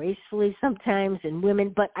more gracefully sometimes, and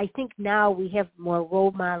women. But I think now we have more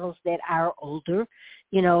role models that are older,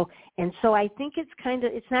 and so I think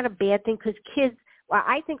it's not a bad thing because kids, well,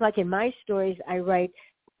 I think like in my stories, I write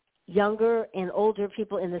younger and older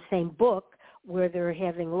people in the same book where they're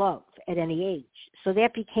having love. at any age. So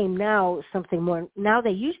that became now something more. Now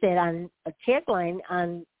they use that on a tagline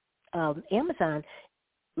on Amazon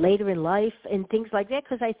later in life and things like that,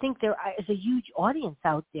 because I think there is a huge audience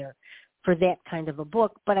out there for that kind of a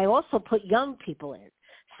book. But I also put young people in.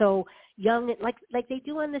 So young, like they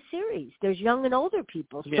do on the series, there's young and older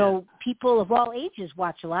people. Yeah. So people of all ages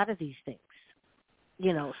watch a lot of these things,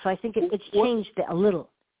 you know. So I think it's changed a little.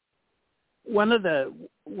 One of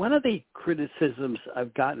the criticisms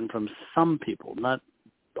I've gotten from some people, not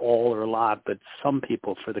all or a lot, but some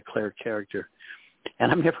people for the Clare character,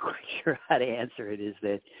 and I'm never quite sure how to answer it, is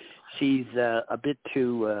that she's a bit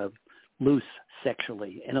too loose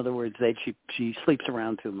sexually. In other words, that she sleeps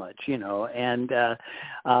around too much, you know, and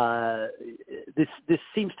this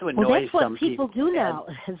seems to annoy some people. That's what people do now.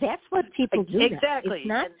 That's what people do exactly.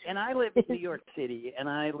 Now. And I live in New York City, and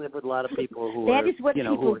I live with a lot of people who that are, is what you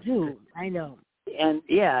know, people do. I know. And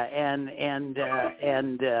yeah, and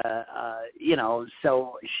you know,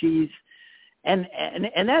 so she's and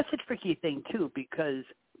that's a tricky thing too, because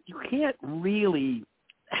you can't really.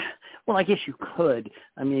 Well, I guess you could.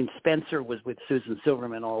 I mean, Spencer was with Susan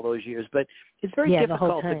Silverman all those years, but it's very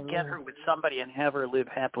difficult to get her with somebody and have her live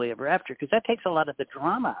happily ever after, because that takes a lot of the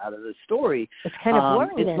drama out of the story. It's kind of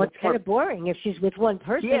boring then. It's kind of boring. If she's with one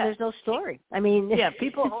person, there's no story. I mean,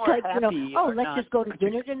 people who are happy, you know, let's just go to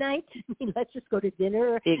dinner tonight. Let's just go to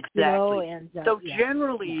dinner. Exactly. You know, and, so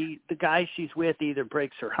generally, the guy she's with either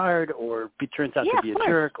breaks her heart or turns out to be a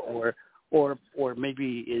jerk, or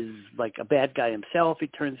maybe is like a bad guy himself, it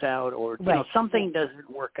turns out, or you know, something doesn't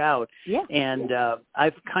work out. Yeah. And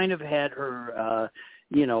I've kind of had her,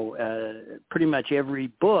 you know, pretty much every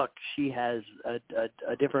book she has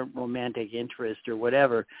a different romantic interest or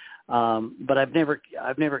whatever. But I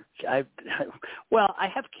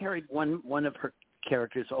have carried one of her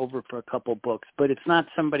characters over for a couple books, but it's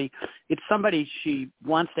somebody she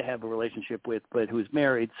wants to have a relationship with, but who's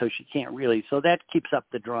married, so she can't really. So that keeps up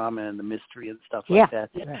the drama and the mystery and stuff like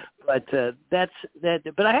that. Right. But that's that.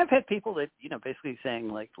 But I have had people that, you know, basically saying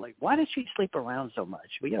like why does she sleep around so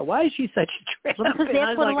much? Well, you know, why is she such a tramp? Well, because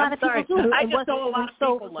that's what a lot of people do. I just know a lot of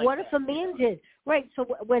people like what that. if a man did? Right. So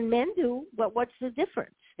when men do, what's the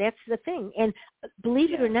difference? That's the thing. And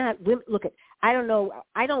believe it or not, women, look at. I don't know.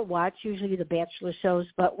 I don't watch usually the Bachelor shows,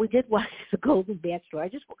 but we did watch The Golden Bachelor.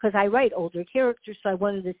 Because I write older characters, so I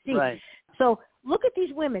wanted to see. Right. So look at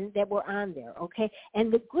these women that were on there, okay?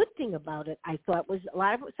 And the good thing about it, I thought, was a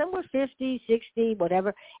lot of some were 50, 60,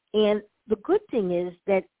 whatever. And the good thing is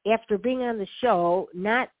that after being on the show,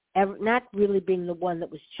 not really being the one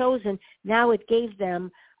that was chosen, now it gave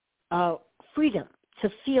them freedom to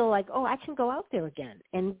feel like, oh, I can go out there again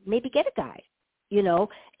and maybe get a guy. You know,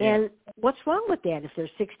 and what's wrong with that if they're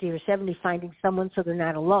 60 or 70, finding someone so they're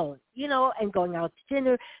not alone, you know, and going out to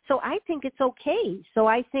dinner. So I think it's okay. So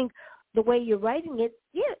I think the way you're writing it,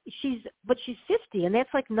 she's 50, and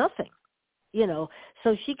that's like nothing, you know.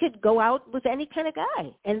 So she could go out with any kind of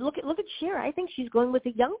guy. And look at Cher. I think she's going with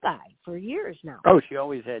a young guy for years now. Oh, she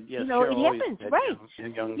always had, yes. You know, it happens, right.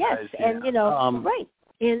 Young yes, guys, and, you know, right.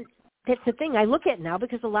 And that's the thing I look at now,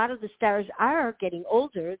 because a lot of the stars are getting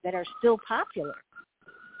older that are still popular.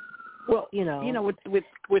 Well, you know,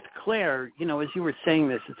 with Clare, you know, as you were saying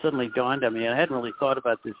this, it suddenly dawned on me. I hadn't really thought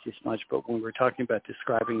about this much, but when we were talking about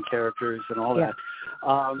describing characters and all that,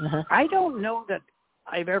 I don't know that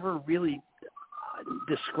I've ever really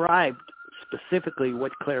described specifically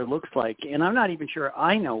what Clare looks like, and I'm not even sure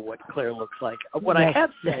I know what Clare looks like. What I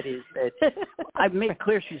have said is that I've made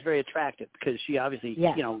clear she's very attractive, because she obviously,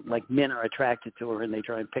 you know, like men are attracted to her and they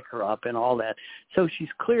try and pick her up and all that. So she's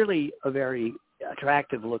clearly a very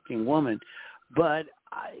attractive looking woman, but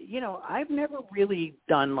you know, I've never really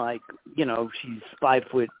done like, you know, she's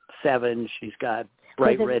 5'7", she's got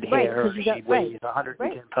bright red hair, she weighs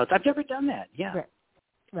 110 pounds. I've never done that.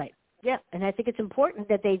 Right. Yeah, and I think it's important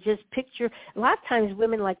that they just picture. A lot of times,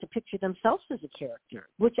 women like to picture themselves as a character,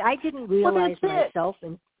 which I didn't realize myself.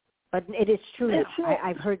 But it is true now.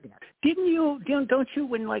 I've heard that. Don't you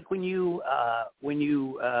when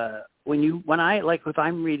I like, if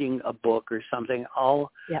I'm reading a book or something,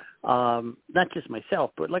 I'll not just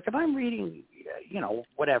myself, but like if I'm reading, you know,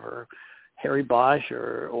 whatever, Harry Bosch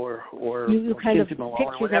or you kind of Malone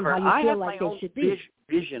picture or whatever, them how you feel like my they should be.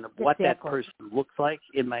 Vision of what that person looks like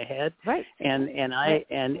in my head, right? And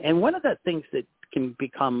one of the things that can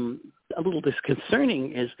become a little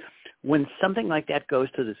disconcerting is when something like that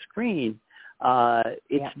goes to the screen.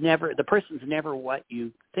 It's never, the person's never what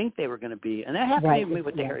you think they were going to be, and that happened to me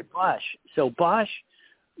with the Harry Bosch. So Bosch,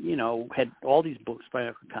 you know, had all these books by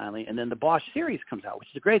Uncle Kindly, and then the Bosch series comes out, which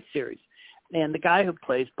is a great series, and the guy who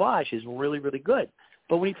plays Bosch is really, really good.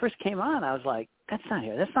 But when he first came on, I was like,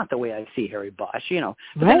 That's not the way I see Harry Bosch, you know.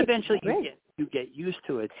 But then eventually you get used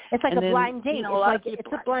to it. It's like and a blind date. You know,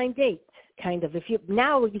 it's a blind date, kind of. If you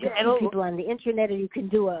now you can see people on the internet, or you can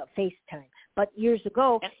do a FaceTime. But years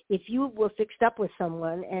ago, if you were fixed up with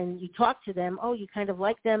someone and you talked to them, you kind of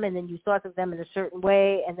liked them, and then you thought of them in a certain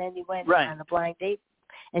way, and then you went on a blind date,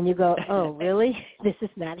 and you go, oh, really? This is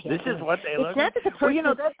not him. This is what they look like. It's not that the person, you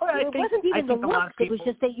know, that's why it wasn't even the look. It was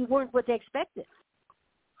just that you weren't what they expected.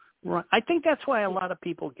 Right. I think that's why a lot of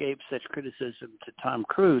people gave such criticism to Tom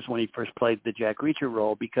Cruise when he first played the Jack Reacher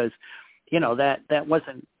role, because, you know, that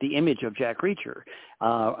wasn't the image of Jack Reacher.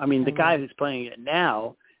 I mean, the guy who's playing it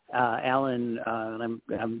now, Alan,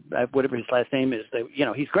 whatever his last name is, you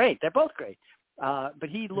know, he's great. They're both great. But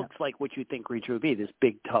he looks like what you think Reacher would be, this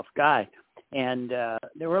big, tough guy. And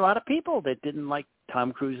there were a lot of people that didn't like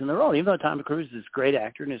Tom Cruise in the role, even though Tom Cruise is a great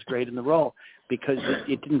actor and is great in the role, because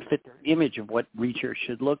it didn't fit their image of what Reacher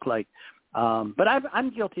should look like. But I'm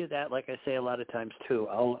guilty of that, like I say, a lot of times, too.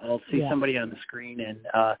 I'll see somebody on the screen, and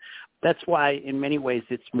that's why, in many ways,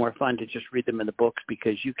 it's more fun to just read them in the books,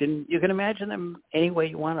 because you can imagine them any way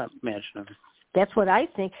you want to imagine them. That's what I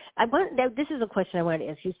think. This is a question I wanted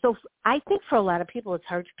to ask you. So I think for a lot of people, it's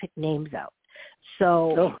hard to pick names out.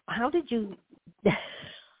 So how did you –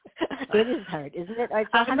 it is hard, isn't it?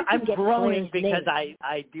 I'm groaning because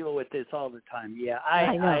I deal with this all the time. Yeah,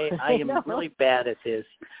 I am really bad at this.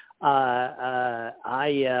 I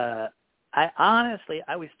honestly,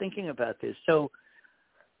 I was thinking about this. So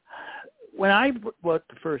when I wrote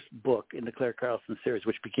the first book in the Clare Carlson series,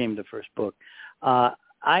 which became the first book,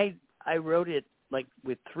 I wrote it like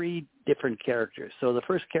with 3 different characters. So the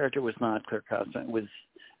first character was not Clare Carlson. It was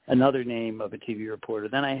another name of a TV reporter.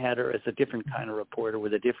 Then I had her as a different kind of reporter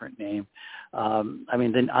with a different name.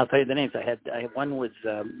 Then I'll tell you the names. I had one was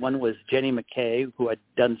Jenny McKay, who I'd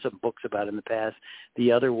done some books about in the past.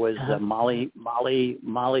 The other was Molly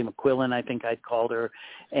McQuillan, I think I'd called her.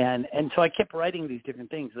 And so I kept writing these different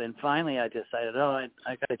things. And then finally I decided, I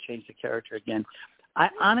got to change the character again. I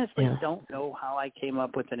honestly don't know how I came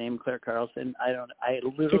up with the name Clare Carlson. I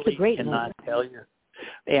literally cannot tell you.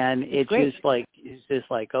 And it's just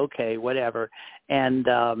like okay, whatever. And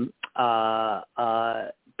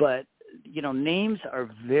but you know, names are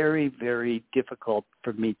very, very difficult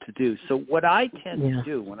for me to do. So what I tend to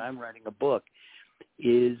do when I'm writing a book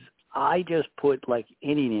is I just put like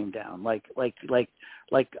any name down, like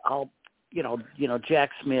I'll Jack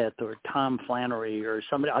Smith or Tom Flannery or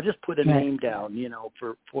somebody. I'll just put a name down, you know,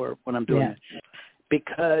 for when I'm doing it.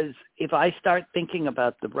 Because if I start thinking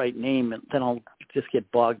about the right name, then I'll just get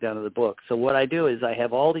bogged down in the book. So what I do is I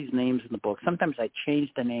have all these names in the book. Sometimes I change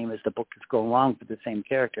the name as the book is going along for the same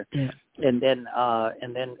character, and then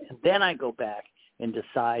I go back and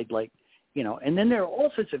decide, like, you know. And then there are all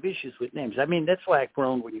sorts of issues with names. I mean, that's why I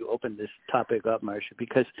groaned when you opened this topic up, Marsha,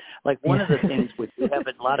 because like one of the things with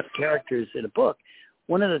having a lot of characters in a book,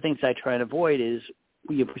 one of the things I try and avoid is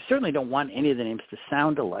we certainly don't want any of the names to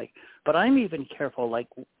sound alike. But I'm even careful, like,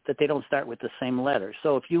 that they don't start with the same letter.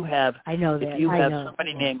 So if you have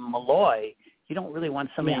somebody named Malloy, you don't really want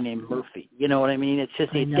somebody named Murphy. You know what I mean? It's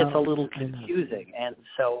just it gets a little confusing. And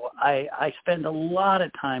so I spend a lot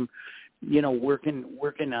of time, you know, working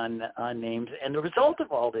on names. And the result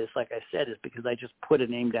of all this, like I said, is because I just put a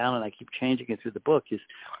name down and I keep changing it through the book, is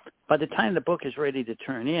by the time the book is ready to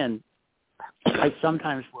turn in, I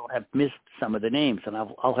sometimes will have missed some of the names, and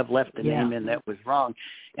I'll have left the name in that was wrong.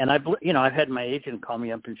 And I've had my agent call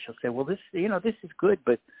me up, and she'll say, "Well, this is good,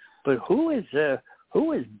 but who is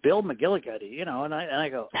Bill McGillicuddy?" You know, and I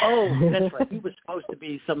go, "Oh, that's right. He was supposed to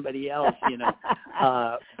be somebody else." You know,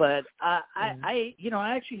 but I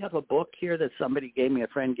actually have a book here that a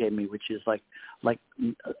friend gave me, which is like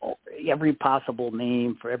every possible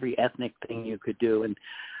name for every ethnic thing you could do, and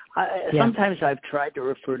sometimes I've tried to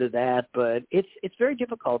refer to that, but it's very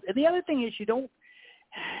difficult. And the other thing is you don't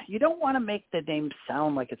want to make the name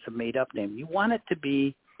sound like it's a made up name. You want it to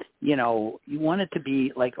be,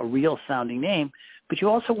 like a real sounding name, but you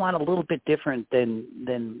also want a little bit different than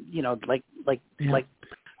like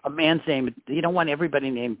a man's name. You don't want everybody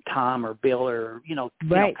named Tom or Bill or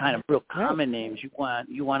kind of real common names. You want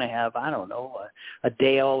to have, I don't know, a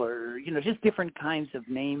Dale or just different kinds of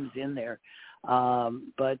names in there.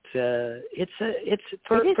 But it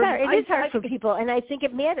is hard for people, and I think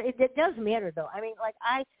it matters. It does matter, though. I mean, like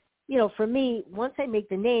for me, once I make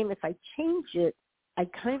the name, if I change it, I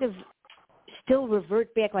kind of still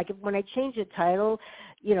revert back. Like when I change the title,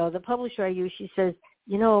 the publisher I use, she says,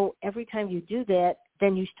 every time you do that,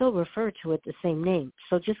 then you still refer to it the same name.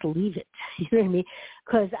 So just leave it. You know what I mean?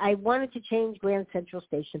 Because I wanted to change Grand Central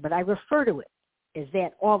Station, but I refer to it. as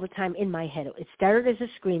that all the time in my head. It started as a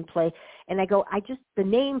screenplay, and I go, the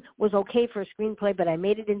name was okay for a screenplay, but I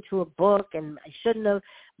made it into a book, and I shouldn't have.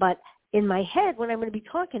 But in my head, when I'm going to be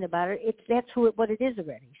talking about it, that's what it is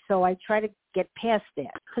already. So I try to get past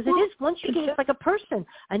that, because it is, once you get, it's like a person,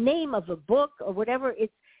 a name of a book or whatever.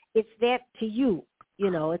 It's that to you.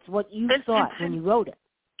 It's what you thought when you wrote it.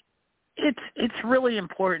 It's really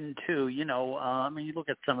important too. I mean, you look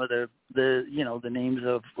at some of the names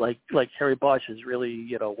of like Harry Bosch is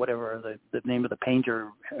really, whatever the name of the painter,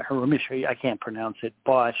 Hamish, I can't pronounce it.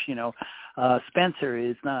 Bosch, Spencer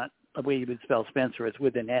is not the way you would spell Spencer. It's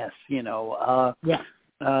with an S. It's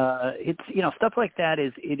stuff like that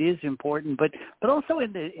is important, but also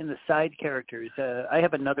in the side characters. I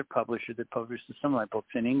have another publisher that publishes some of my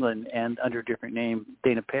books in England and under a different name,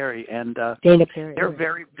 Dana Perry, and they're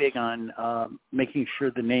very big on making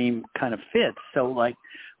sure the name kind of fits. So I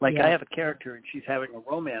have a character and she's having a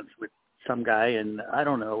romance with some guy, and I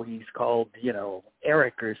don't know, he's called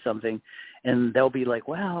Eric or something, and they'll be like,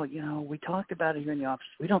 well, we talked about it here in the office.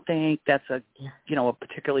 We don't think that's a a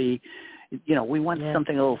particularly we want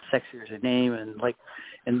something a little sexier as a name, and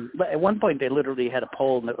at one point they literally had a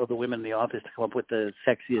poll of the women in the office to come up with the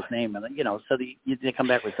sexiest name, and so they come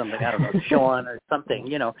back with something, I don't know, Sean or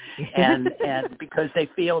something, and because they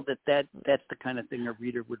feel that's the kind of thing a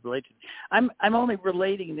reader would relate to. I'm only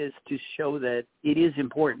relating this to show that it is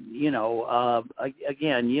important,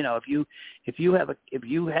 again, if you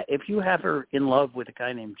have her in love with a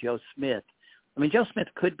guy named Joe Smith. I mean, Joe Smith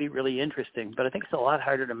could be really interesting, but I think it's a lot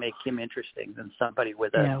harder to make him interesting than somebody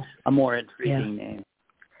with a more intriguing name.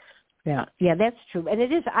 Yeah, that's true. And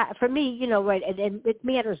it is, for me, right, and it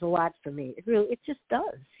matters a lot for me. It just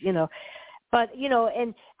does, But,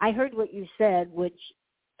 and I heard what you said, which,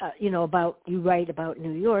 about you write about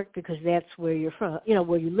New York because that's where you're from,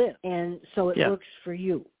 where you live. And so it works for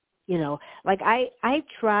you, Like I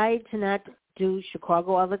tried to not do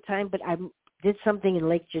Chicago all the time, but I did something in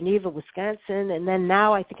Lake Geneva, Wisconsin, and then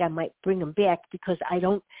now I think I might bring them back because I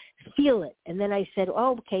don't feel it. And then I said,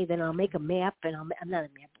 okay, then I'll make a map, and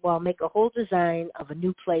I'll make a whole design of a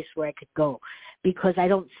new place where I could go because I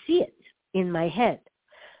don't see it in my head.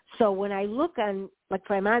 So when I look on, like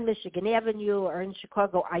if I'm on Michigan Avenue or in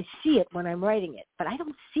Chicago, I see it when I'm writing it, but I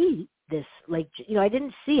don't see this Lake, I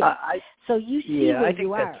didn't see it. So you see where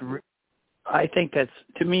you are. I think that's,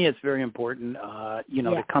 to me, it's very important,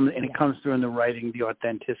 it comes through in the writing, the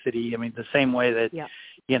authenticity. I mean, the same way that,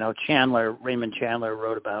 Raymond Chandler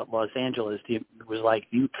wrote about Los Angeles. It was like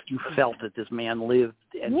you felt that this man lived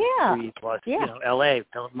and breathed L.A.,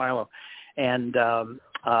 Philip Marlowe. And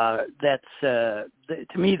that's,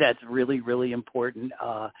 to me, that's really, really important.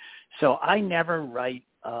 So I never write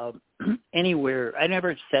anywhere. I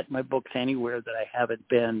never set my books anywhere that I haven't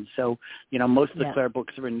been. So, most of the Clare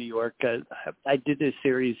books are in New York. I did this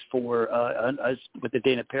series for with the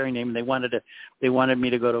Dana Perry name, and they wanted me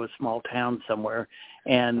to go to a small town somewhere,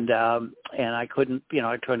 and I couldn't.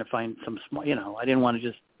 I'm trying to find some small. I didn't want to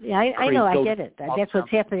just. Yeah, I know. I get it. That's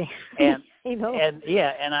what's happening. And I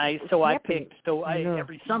picked. So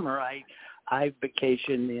every summer I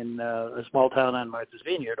vacation in a small town on Martha's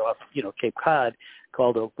Vineyard off, Cape Cod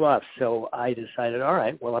called Oak Bluff. So I decided, all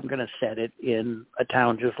right, well, I'm going to set it in a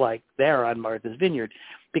town just like there on Martha's Vineyard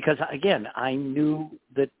because, again, I knew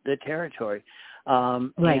the territory. Right.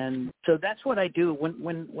 And so that's what I do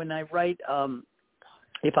when I write.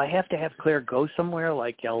 If I have to have Claire go somewhere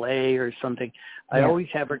like L.A. or something, I always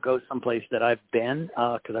have her go someplace that I've been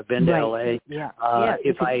because I've been to L.A.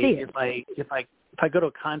 If I go to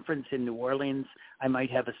a conference in New Orleans, I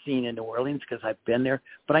might have a scene in New Orleans because I've been there.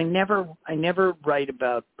 But I never write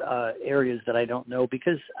about areas that I don't know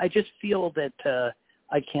because I just feel that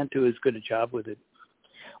I can't do as good a job with it.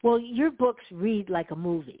 Well, your books read like a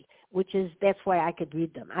movie, that's why I could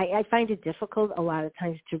read them. I find it difficult a lot of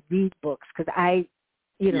times to read books because I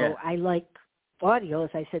like audio,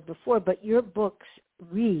 as I said before, but your books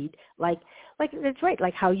read like that's right,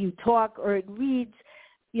 like how you talk, or it reads.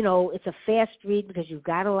 It's a fast read because you've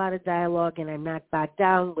got a lot of dialogue, and I'm not bogged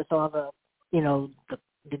down with all the,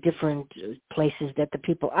 the different places that the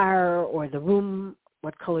people are, or the room,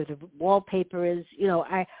 what color the wallpaper is.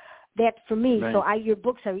 That for me. Right. So your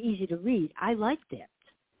books are easy to read. I like that.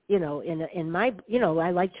 In my,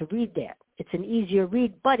 I like to read that. It's an easier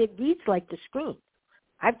read, but it reads like the screen.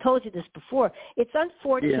 I've told you this before. It's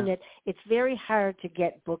unfortunate. Yeah. It's very hard to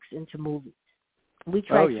get books into movies. We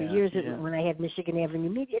tried for years when I had Michigan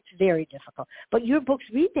Avenue Media. It's very difficult. But your books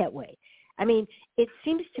read that way. I mean, it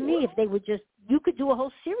seems to me if they would you could do a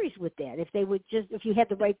whole series with that if you had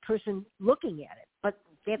the right person looking at it. But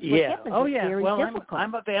That's what yeah. happens. Oh, it's yeah. very Well, difficult.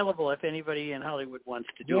 I'm available if anybody in Hollywood wants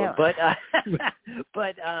to do Yeah. it.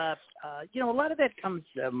 But a lot of that comes,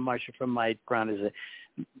 Marsha, from my background as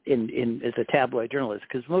a tabloid journalist,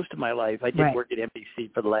 because most of my life I did work at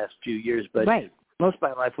NBC for the last few years, but most of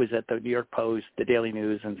my life was at the New York Post, the Daily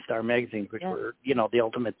News, and Star Magazine, which were, the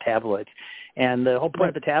ultimate tabloids. And the whole point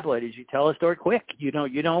of the tabloid is you tell a story quick. You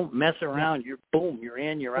don't mess around. You're boom, you're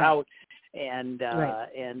in, you're out. And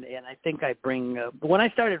I think I bring when I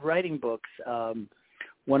started writing books,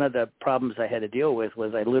 one of the problems I had to deal with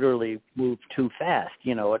was I literally moved too fast.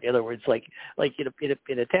 In other words, like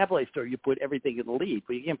in a tabloid story, you put everything in the lead,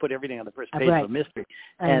 but you can't put everything on the first page of a mystery.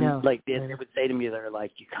 And they would say to me, they're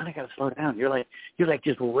like, you kind of got to slow down. You're like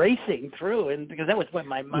just racing through, and because that was what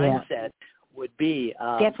my mindset would be.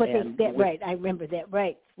 That's what right. I remember that.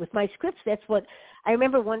 Right. With my scripts, that's what I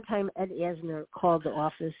remember. One time, Ed Asner called the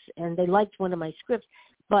office, and they liked one of my scripts.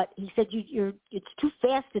 But he said, it's too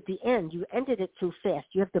fast at the end. You ended it too fast.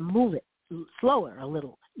 You have to move it slower a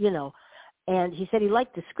little, And he said he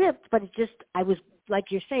liked the script, but I was, like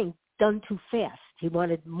you're saying, done too fast. He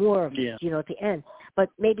wanted more of it, at the end. But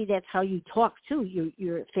maybe that's how you talk, too.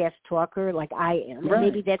 You're a fast talker like I am. And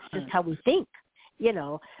maybe that's just how we think,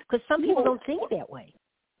 because some people don't think that way.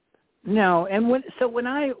 No, and when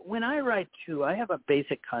I write too, I have a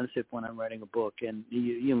basic concept when I'm writing a book, and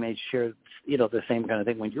you may share the same kind of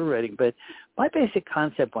thing when you're writing. But my basic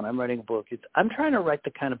concept when I'm writing a book is I'm trying to write the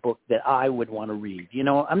kind of book that I would want to read.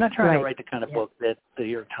 I'm not trying to write the kind of book that the New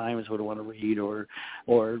York Times would want to read or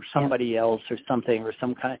somebody else or something or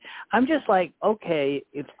some kind. I'm just like, okay,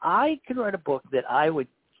 if I could write a book that I would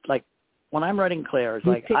like when I'm writing Clare, it's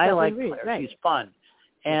like I like Clare, she's fun.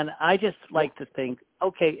 And I just like to think,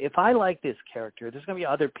 okay, if I like this character, there's going to be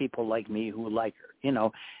other people like me who like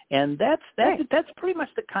her, and that's pretty much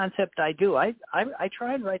the concept I do. I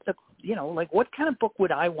try and write like what kind of book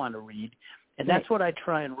would I want to read, and that's what I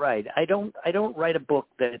try and write. I don't write a book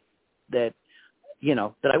that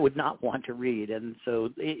I would not want to read. And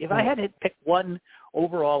so if I had to pick one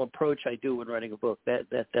overall approach I do when writing a book,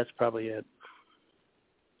 that's probably it.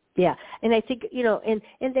 Yeah, and I think,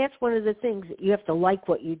 and that's one of the things, that you have to like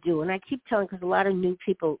what you do. And I keep telling, because a lot of new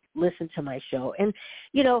people listen to my show. And,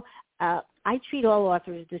 I treat all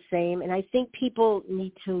authors the same, and I think people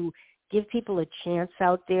need to give people a chance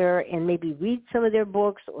out there and maybe read some of their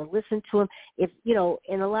books or listen to them.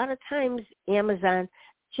 And a lot of times Amazon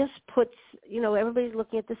just puts, everybody's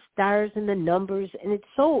looking at the stars and the numbers, and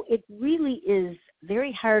it really is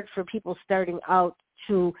very hard for people starting out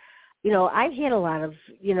to, I've had a lot of,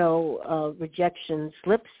 rejection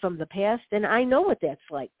slips from the past, and I know what that's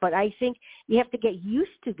like. But I think you have to get used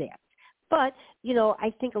to that. But,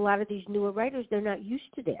 I think a lot of these newer writers, they're not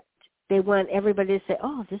used to that. They want everybody to say,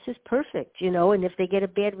 oh, this is perfect, and if they get a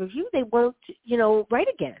bad review, they won't, write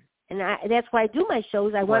again. And that's why I do my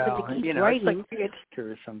shows. I want them to keep writing. It's like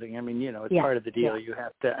theater or something. I mean, it's part of the deal. You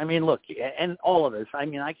have to, I mean, look, and all of us, I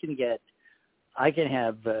mean, I can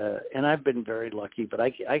have, and I've been very lucky, but I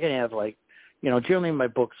can have generally my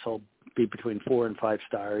books will be between 4 and 5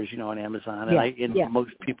 stars, on Amazon, and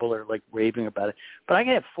most people are like raving about it. But I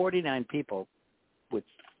can have 49 people with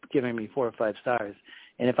giving me 4 or 5 stars,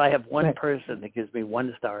 and if I have one person that gives me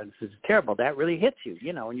 1 star and says it's terrible, that really hits you,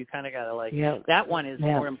 and you kind of got to that one is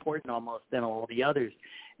more important almost than all the others,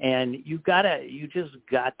 and you just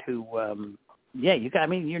got to, I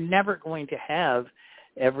mean, you're never going to have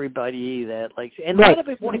everybody that likes, and a lot of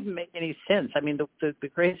it won't even make any sense. I mean, the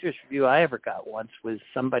craziest review I ever got once was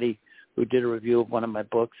somebody who did a review of one of my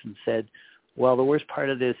books and said, well, the worst part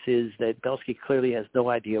of this is that Belsky clearly has no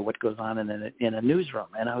idea what goes on in a newsroom.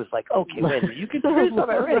 And I was like, okay, wait a minute, you can do this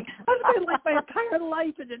already. I've been like my entire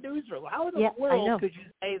life in the newsroom. How in the world could you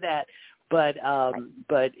say that? But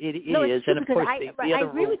it is, and of course the other I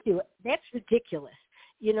agree with you. That's ridiculous.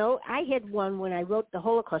 I had one when I wrote The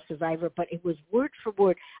Holocaust Survivor, but it was word for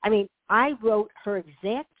word. I mean, I wrote her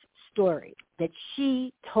exact story that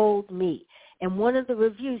she told me. And one of the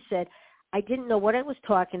reviews said, I didn't know what I was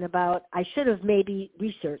talking about. I should have maybe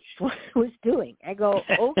researched what I was doing. I go,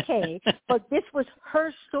 okay, but this was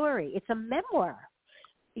her story. It's a memoir.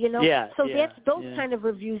 Those kind of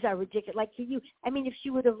reviews are ridiculous. Like for you, I mean, if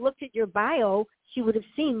she would have looked at your bio, she would have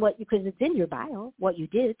seen because it's in your bio, what you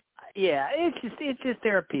did. Yeah, it's just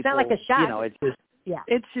there are people. It's not like a shot.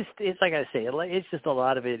 It's like I say, it's just a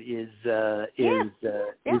lot of it is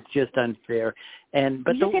just unfair.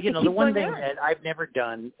 But the one thing that I've never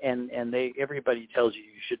done, and everybody tells you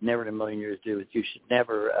should never in a million years do is you should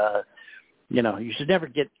never. You should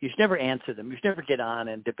never answer them. You should never get on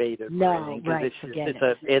and debate it. No, right.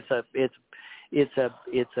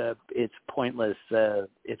 it's pointless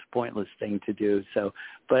thing to do. So,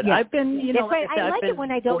 but yeah. I've been, That's right. I like it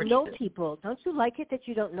when I don't know fortunate. people. Don't you like it that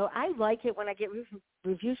you don't know? I like it when I get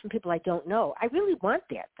reviews from people I don't know. I really want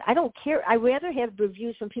that. I don't care. I rather have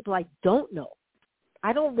reviews from people I don't know.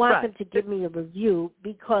 I don't want them to give me a review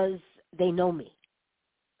because they know me.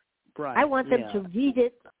 Right. I want them to read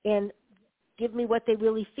it and give me what they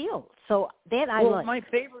really feel. So that I like. My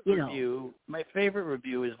favorite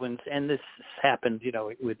review is when, and this happened,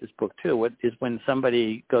 with this book too, is when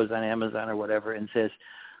somebody goes on Amazon or whatever and says,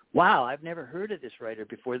 wow, I've never heard of this writer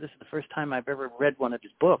before. This is the first time I've ever read one of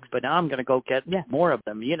his books, but now I'm going to go get more of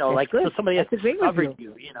them. That's like good. So somebody has discovered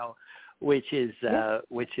you, which is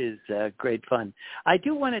great fun. I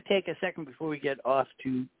do want to take a second before we get off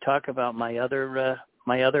to talk about my other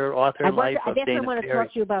author life of Dana Perry. I want to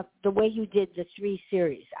talk to you about the way you did the 3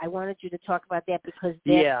 series. I wanted you to talk about that because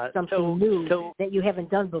that's something new that you haven't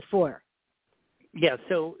done before. Yeah,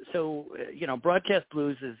 so Broadcast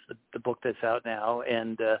Blues is the book that's out now,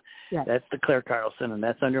 and that's the Clare Carlson, and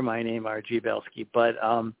that's under my name, R.G. Belsky. But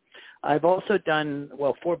I've also done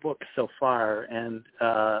 4 books so far, and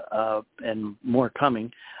more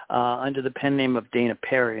coming under the pen name of Dana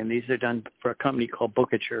Perry, and these are done for a company called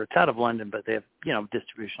Bookature. It's out of London, but they have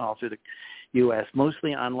distribution all through the U.S.,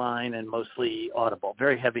 mostly online and mostly Audible,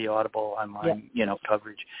 very heavy Audible online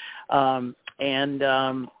coverage,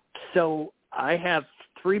 so I have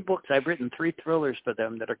 3 books. I've written 3 thrillers for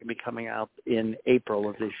them that are going to be coming out in April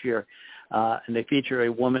of this year. And they feature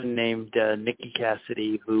a woman named Nikki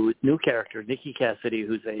Cassidy, new character, Nikki Cassidy,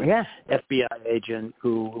 who's a FBI agent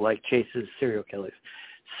who chases serial killers.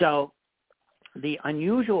 So the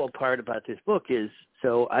unusual part about this book is,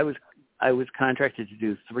 I was contracted to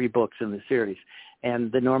do 3 books in the series.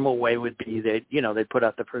 And the normal way would be that, they'd put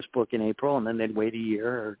out the first book in April, and then they'd wait a year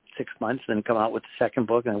or 6 months, then come out with the second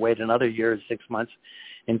book, and wait another year or 6 months,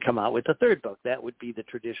 and come out with the third book. That would be the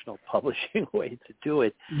traditional publishing way to do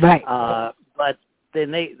it. Right. But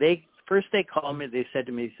then they called me. They said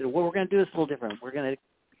to me, well, we're going to do this a little different. We're going to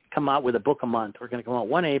come out with a book a month. We're going to come out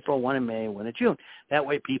one in April, one in May, one in June. That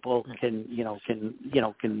way, people can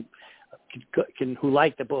who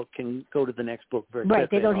like the book can go to the next book very quickly.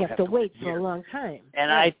 Right, they don't have to wait for a long time.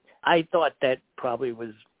 And I thought that probably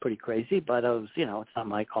was pretty crazy, but I was, it's not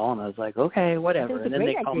my call, and I was like, okay, whatever. And then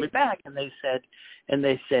they called me back, and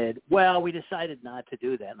they said, well, we decided not to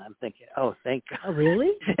do that. And I'm thinking, oh, thank God. Oh,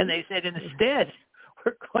 really? And they said, instead,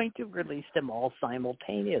 we're going to release them all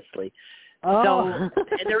simultaneously. Oh. So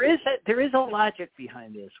and there is a logic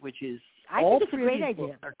behind this, which is all 3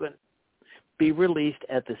 books are going to be released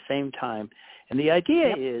at the same time. And the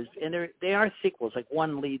idea is, and they are sequels, like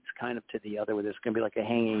one leads kind of to the other, where there's going to be like a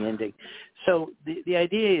hanging ending. So the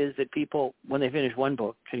idea is that people, when they finish one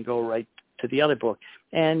book, can go right to the other book.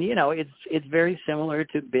 And, it's very similar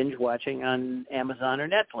to binge watching on Amazon or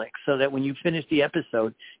Netflix, so that when you finish the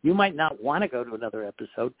episode, you might not want to go to another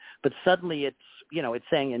episode, but suddenly it's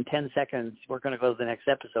saying in 10 seconds, we're going to go to the next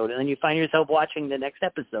episode. And then you find yourself watching the next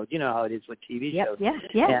episode. You know how it is with TV shows.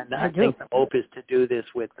 Yeah, and I think the hope is to do this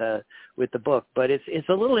with the book. But it's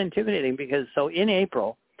a little intimidating because, in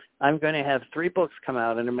April, I'm going to have 3 books come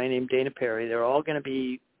out under my name, Dana Perry. They're all going to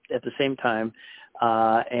be at the same time.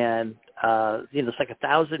 It's like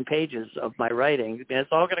 1,000 pages of my writing, and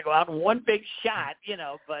it's all going to go out in one big shot,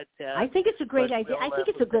 but I think it's a great idea. I think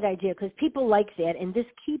it's a good idea because people like that, and this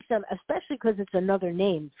keeps them, especially because it's another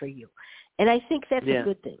name for you. And I think that's a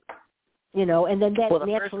good thing. And then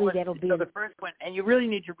naturally that'll be the first one, and you really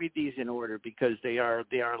need to read these in order because they are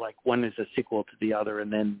like one is a sequel to the other,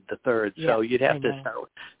 and then the third. So you'd have to start with.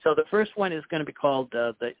 So the first one is going to be called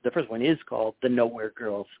the first one is called The Nowhere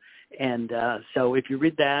Girls, and so if you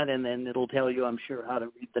read that, and then it'll tell you, I'm sure, how to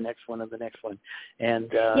read the next one and the next one. And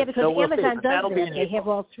because Amazon does that. They have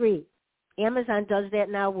all 3. Amazon does that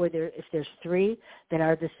now, where if there's 3 that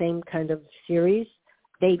are the same kind of series.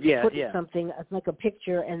 They put something like a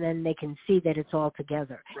picture, and then they can see that it's all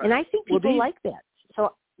together. Right. And I think people like that.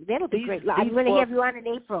 So that'll be great. I'm going to have you on in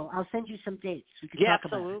April. I'll send you some dates. We can talk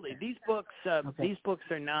absolutely. About These books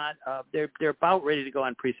are not. They're about ready to go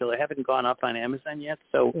on pre-sale. They haven't gone up on Amazon yet,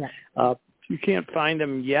 so you can't find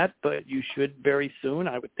them yet. But you should very soon.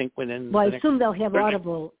 I would think within. Well, I assume they'll have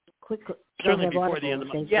Audible quickly. Certainly before the end of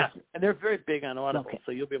the month. Yeah, and they're very big on Audible,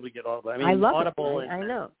 so you'll be able to get Audible. I mean, I love Audible. I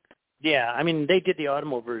know. Yeah, I mean, they did the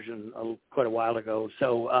Audible version quite a while ago,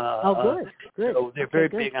 so good. So they're very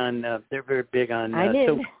big on. They're very big on.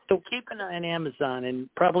 So keep an eye on Amazon, and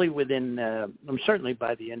probably within, certainly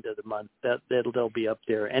by the end of the month, they'll be up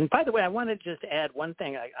there. And by the way, I wanted to just add one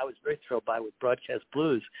thing. I was very thrilled by with Broadcast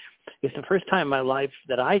Blues. It's the first time in my life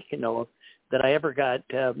that I can know of that I ever got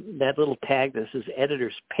that little tag that says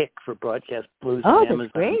editor's pick for Broadcast Blues on Amazon.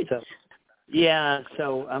 That's great. So, yeah,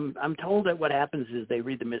 so I'm told that what happens is they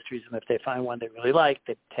read the mysteries, and if they find one they really like,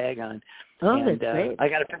 they tag on. That's great. I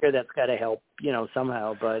got to figure that's got to help,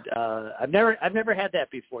 somehow. But I've never had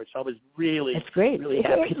that before, so I was really that's great. Really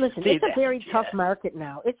happy. Listen, it's a very tough market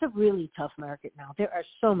now. It's a really tough market now. There are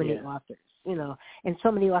so many authors, and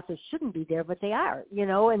so many authors shouldn't be there, but they are,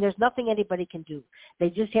 and there's nothing anybody can do. They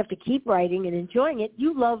just have to keep writing and enjoying it.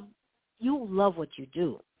 You love what you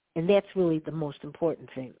do. And that's really the most important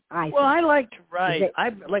thing. I like to write.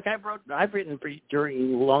 I've written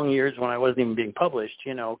during long years when I wasn't even being published,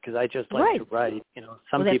 because I just like to write.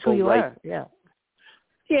 Some that's people who you write. Are. Yeah.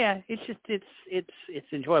 Yeah, it's just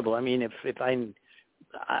it's enjoyable. I mean, if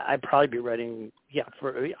I'd probably be writing. Yeah,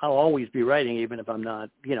 I'll always be writing, even if I'm not,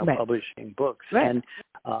 publishing books. Right. And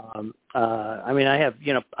I mean, I have,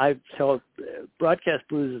 so Broadcast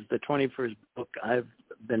Blues is the 21st book I've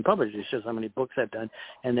been published. It shows how many books I've done.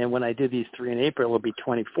 And then when I do these 3 in April, it'll be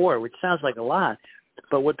 24, which sounds like a lot.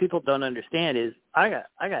 But what people don't understand is I got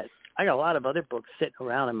a lot of other books sitting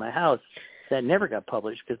around in my house that never got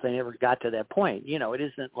published because they never got to that point. It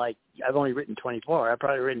isn't like I've only written 24. I've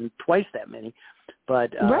probably written twice that many.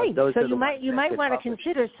 But those so are you might want to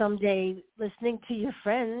consider someday listening to your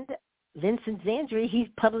friend Vincent Zandri. He's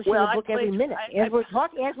publishing a book every minute. As we're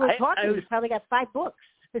talking, he's probably got 5 books.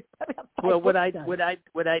 Well, what I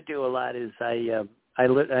do a lot is I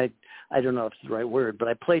don't know if it's the right word, but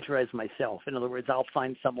I plagiarize myself. In other words, I'll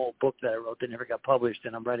find some old book that I wrote that never got published,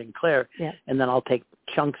 and I'm writing Clare, and then I'll take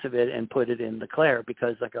chunks of it and put it in the Clare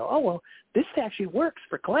because I go, oh well, this actually works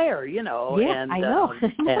for Clare, Yeah, and I know.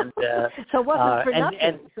 And so it wasn't for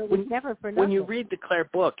nothing. So it was never for nothing. When you read the Clare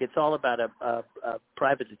book, it's all about a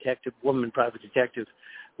private detective, private detective,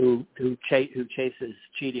 who chases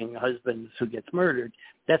cheating husbands who gets murdered.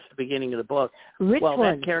 That's the beginning of the book.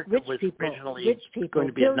 That character was originally going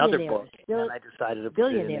to be another book, and I decided to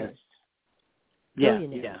put it in there.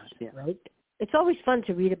 Billionaires, right? It's always fun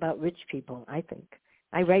to read about rich people, I think.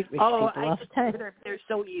 I write rich people all the time. They're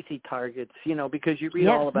so easy targets, because you read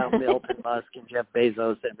all about Milton Musk and Jeff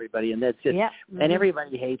Bezos and everybody, and that's just, and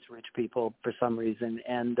everybody hates rich people for some reason,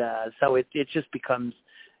 and so it just becomes,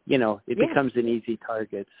 becomes an easy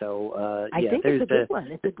target. So I think it's a good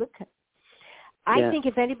one. It's a good one. I think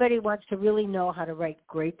if anybody wants to really know how to write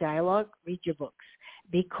great dialogue, read your books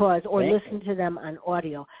or listen to them on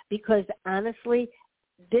audio. Because honestly,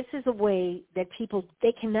 this is a way that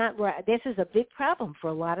they cannot write. This is a big problem for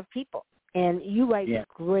a lot of people. And you write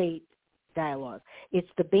great dialogue. It's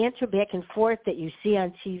the banter back and forth that you see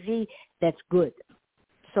on TV that's good.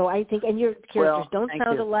 So I think, and your characters don't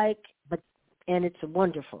sound alike, and it's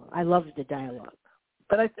wonderful. I love the dialogue.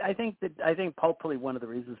 But I think hopefully one of the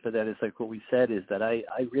reasons for that is like what we said is that I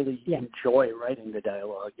really enjoy writing the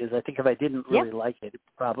dialogue. Is I think if I didn't really like it, it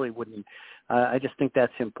probably wouldn't. I just think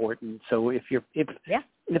that's important. So if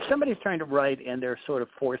somebody's trying to write and they're sort of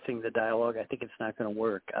forcing the dialogue, I think it's not going to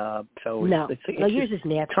work. Yours is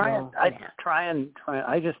natural. Try and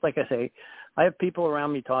I just, like I say, I have people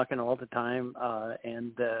around me talking all the time,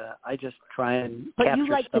 and I just try and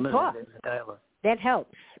capture some of it in the dialogue. That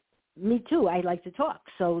helps. Me too. I like to talk,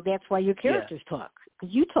 so that's why your characters talk,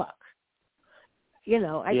 because you talk.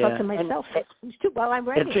 I talk to myself too while I'm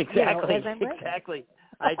writing. Exactly.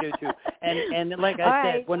 I do too. And like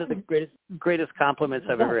I said, one of the greatest compliments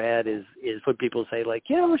I've ever had is when people say like,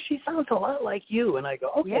 she sounds a lot like you, and I go,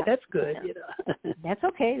 okay, that's good. That's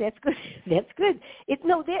okay. That's good. That's good. It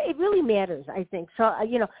really matters, I think. So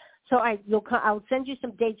So I'll send you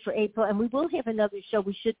some dates for April, and we will have another show.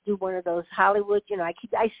 We should do one of those Hollywood. I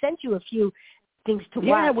sent you a few things to watch.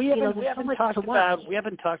 Yeah, we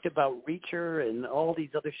haven't talked about Reacher and all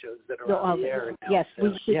these other shows that are out there. Yes,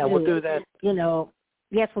 we should. Yeah, we'll do that.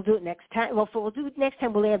 Yes, we'll do it next time. Well, we'll do it next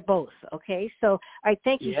time. We'll add both. Okay. So, all right.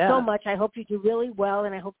 Thank you so much. I hope you do really well,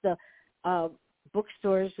 and I hope the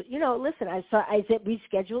bookstores. Listen. Is it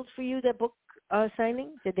rescheduled for you, that book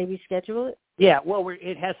signing? Did they reschedule it? Yeah, well,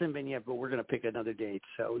 it hasn't been yet, but we're going to pick another date.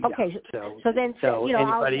 So okay, so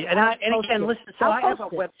anybody, listen. So I have a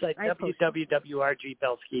website,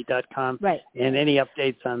 www.rgbelsky.com, right? And any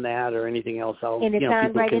updates on that or anything else, and it's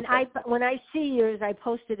on right. And when I see yours, I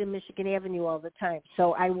post it in Michigan Avenue all the time.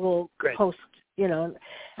 So I will post.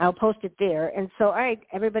 I'll post it there. And so, all right,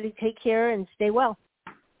 everybody, take care and stay well.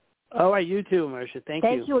 All right, you too, Marsha. Thank you.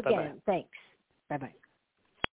 Thank you again. Bye-bye. Thanks. Bye-bye.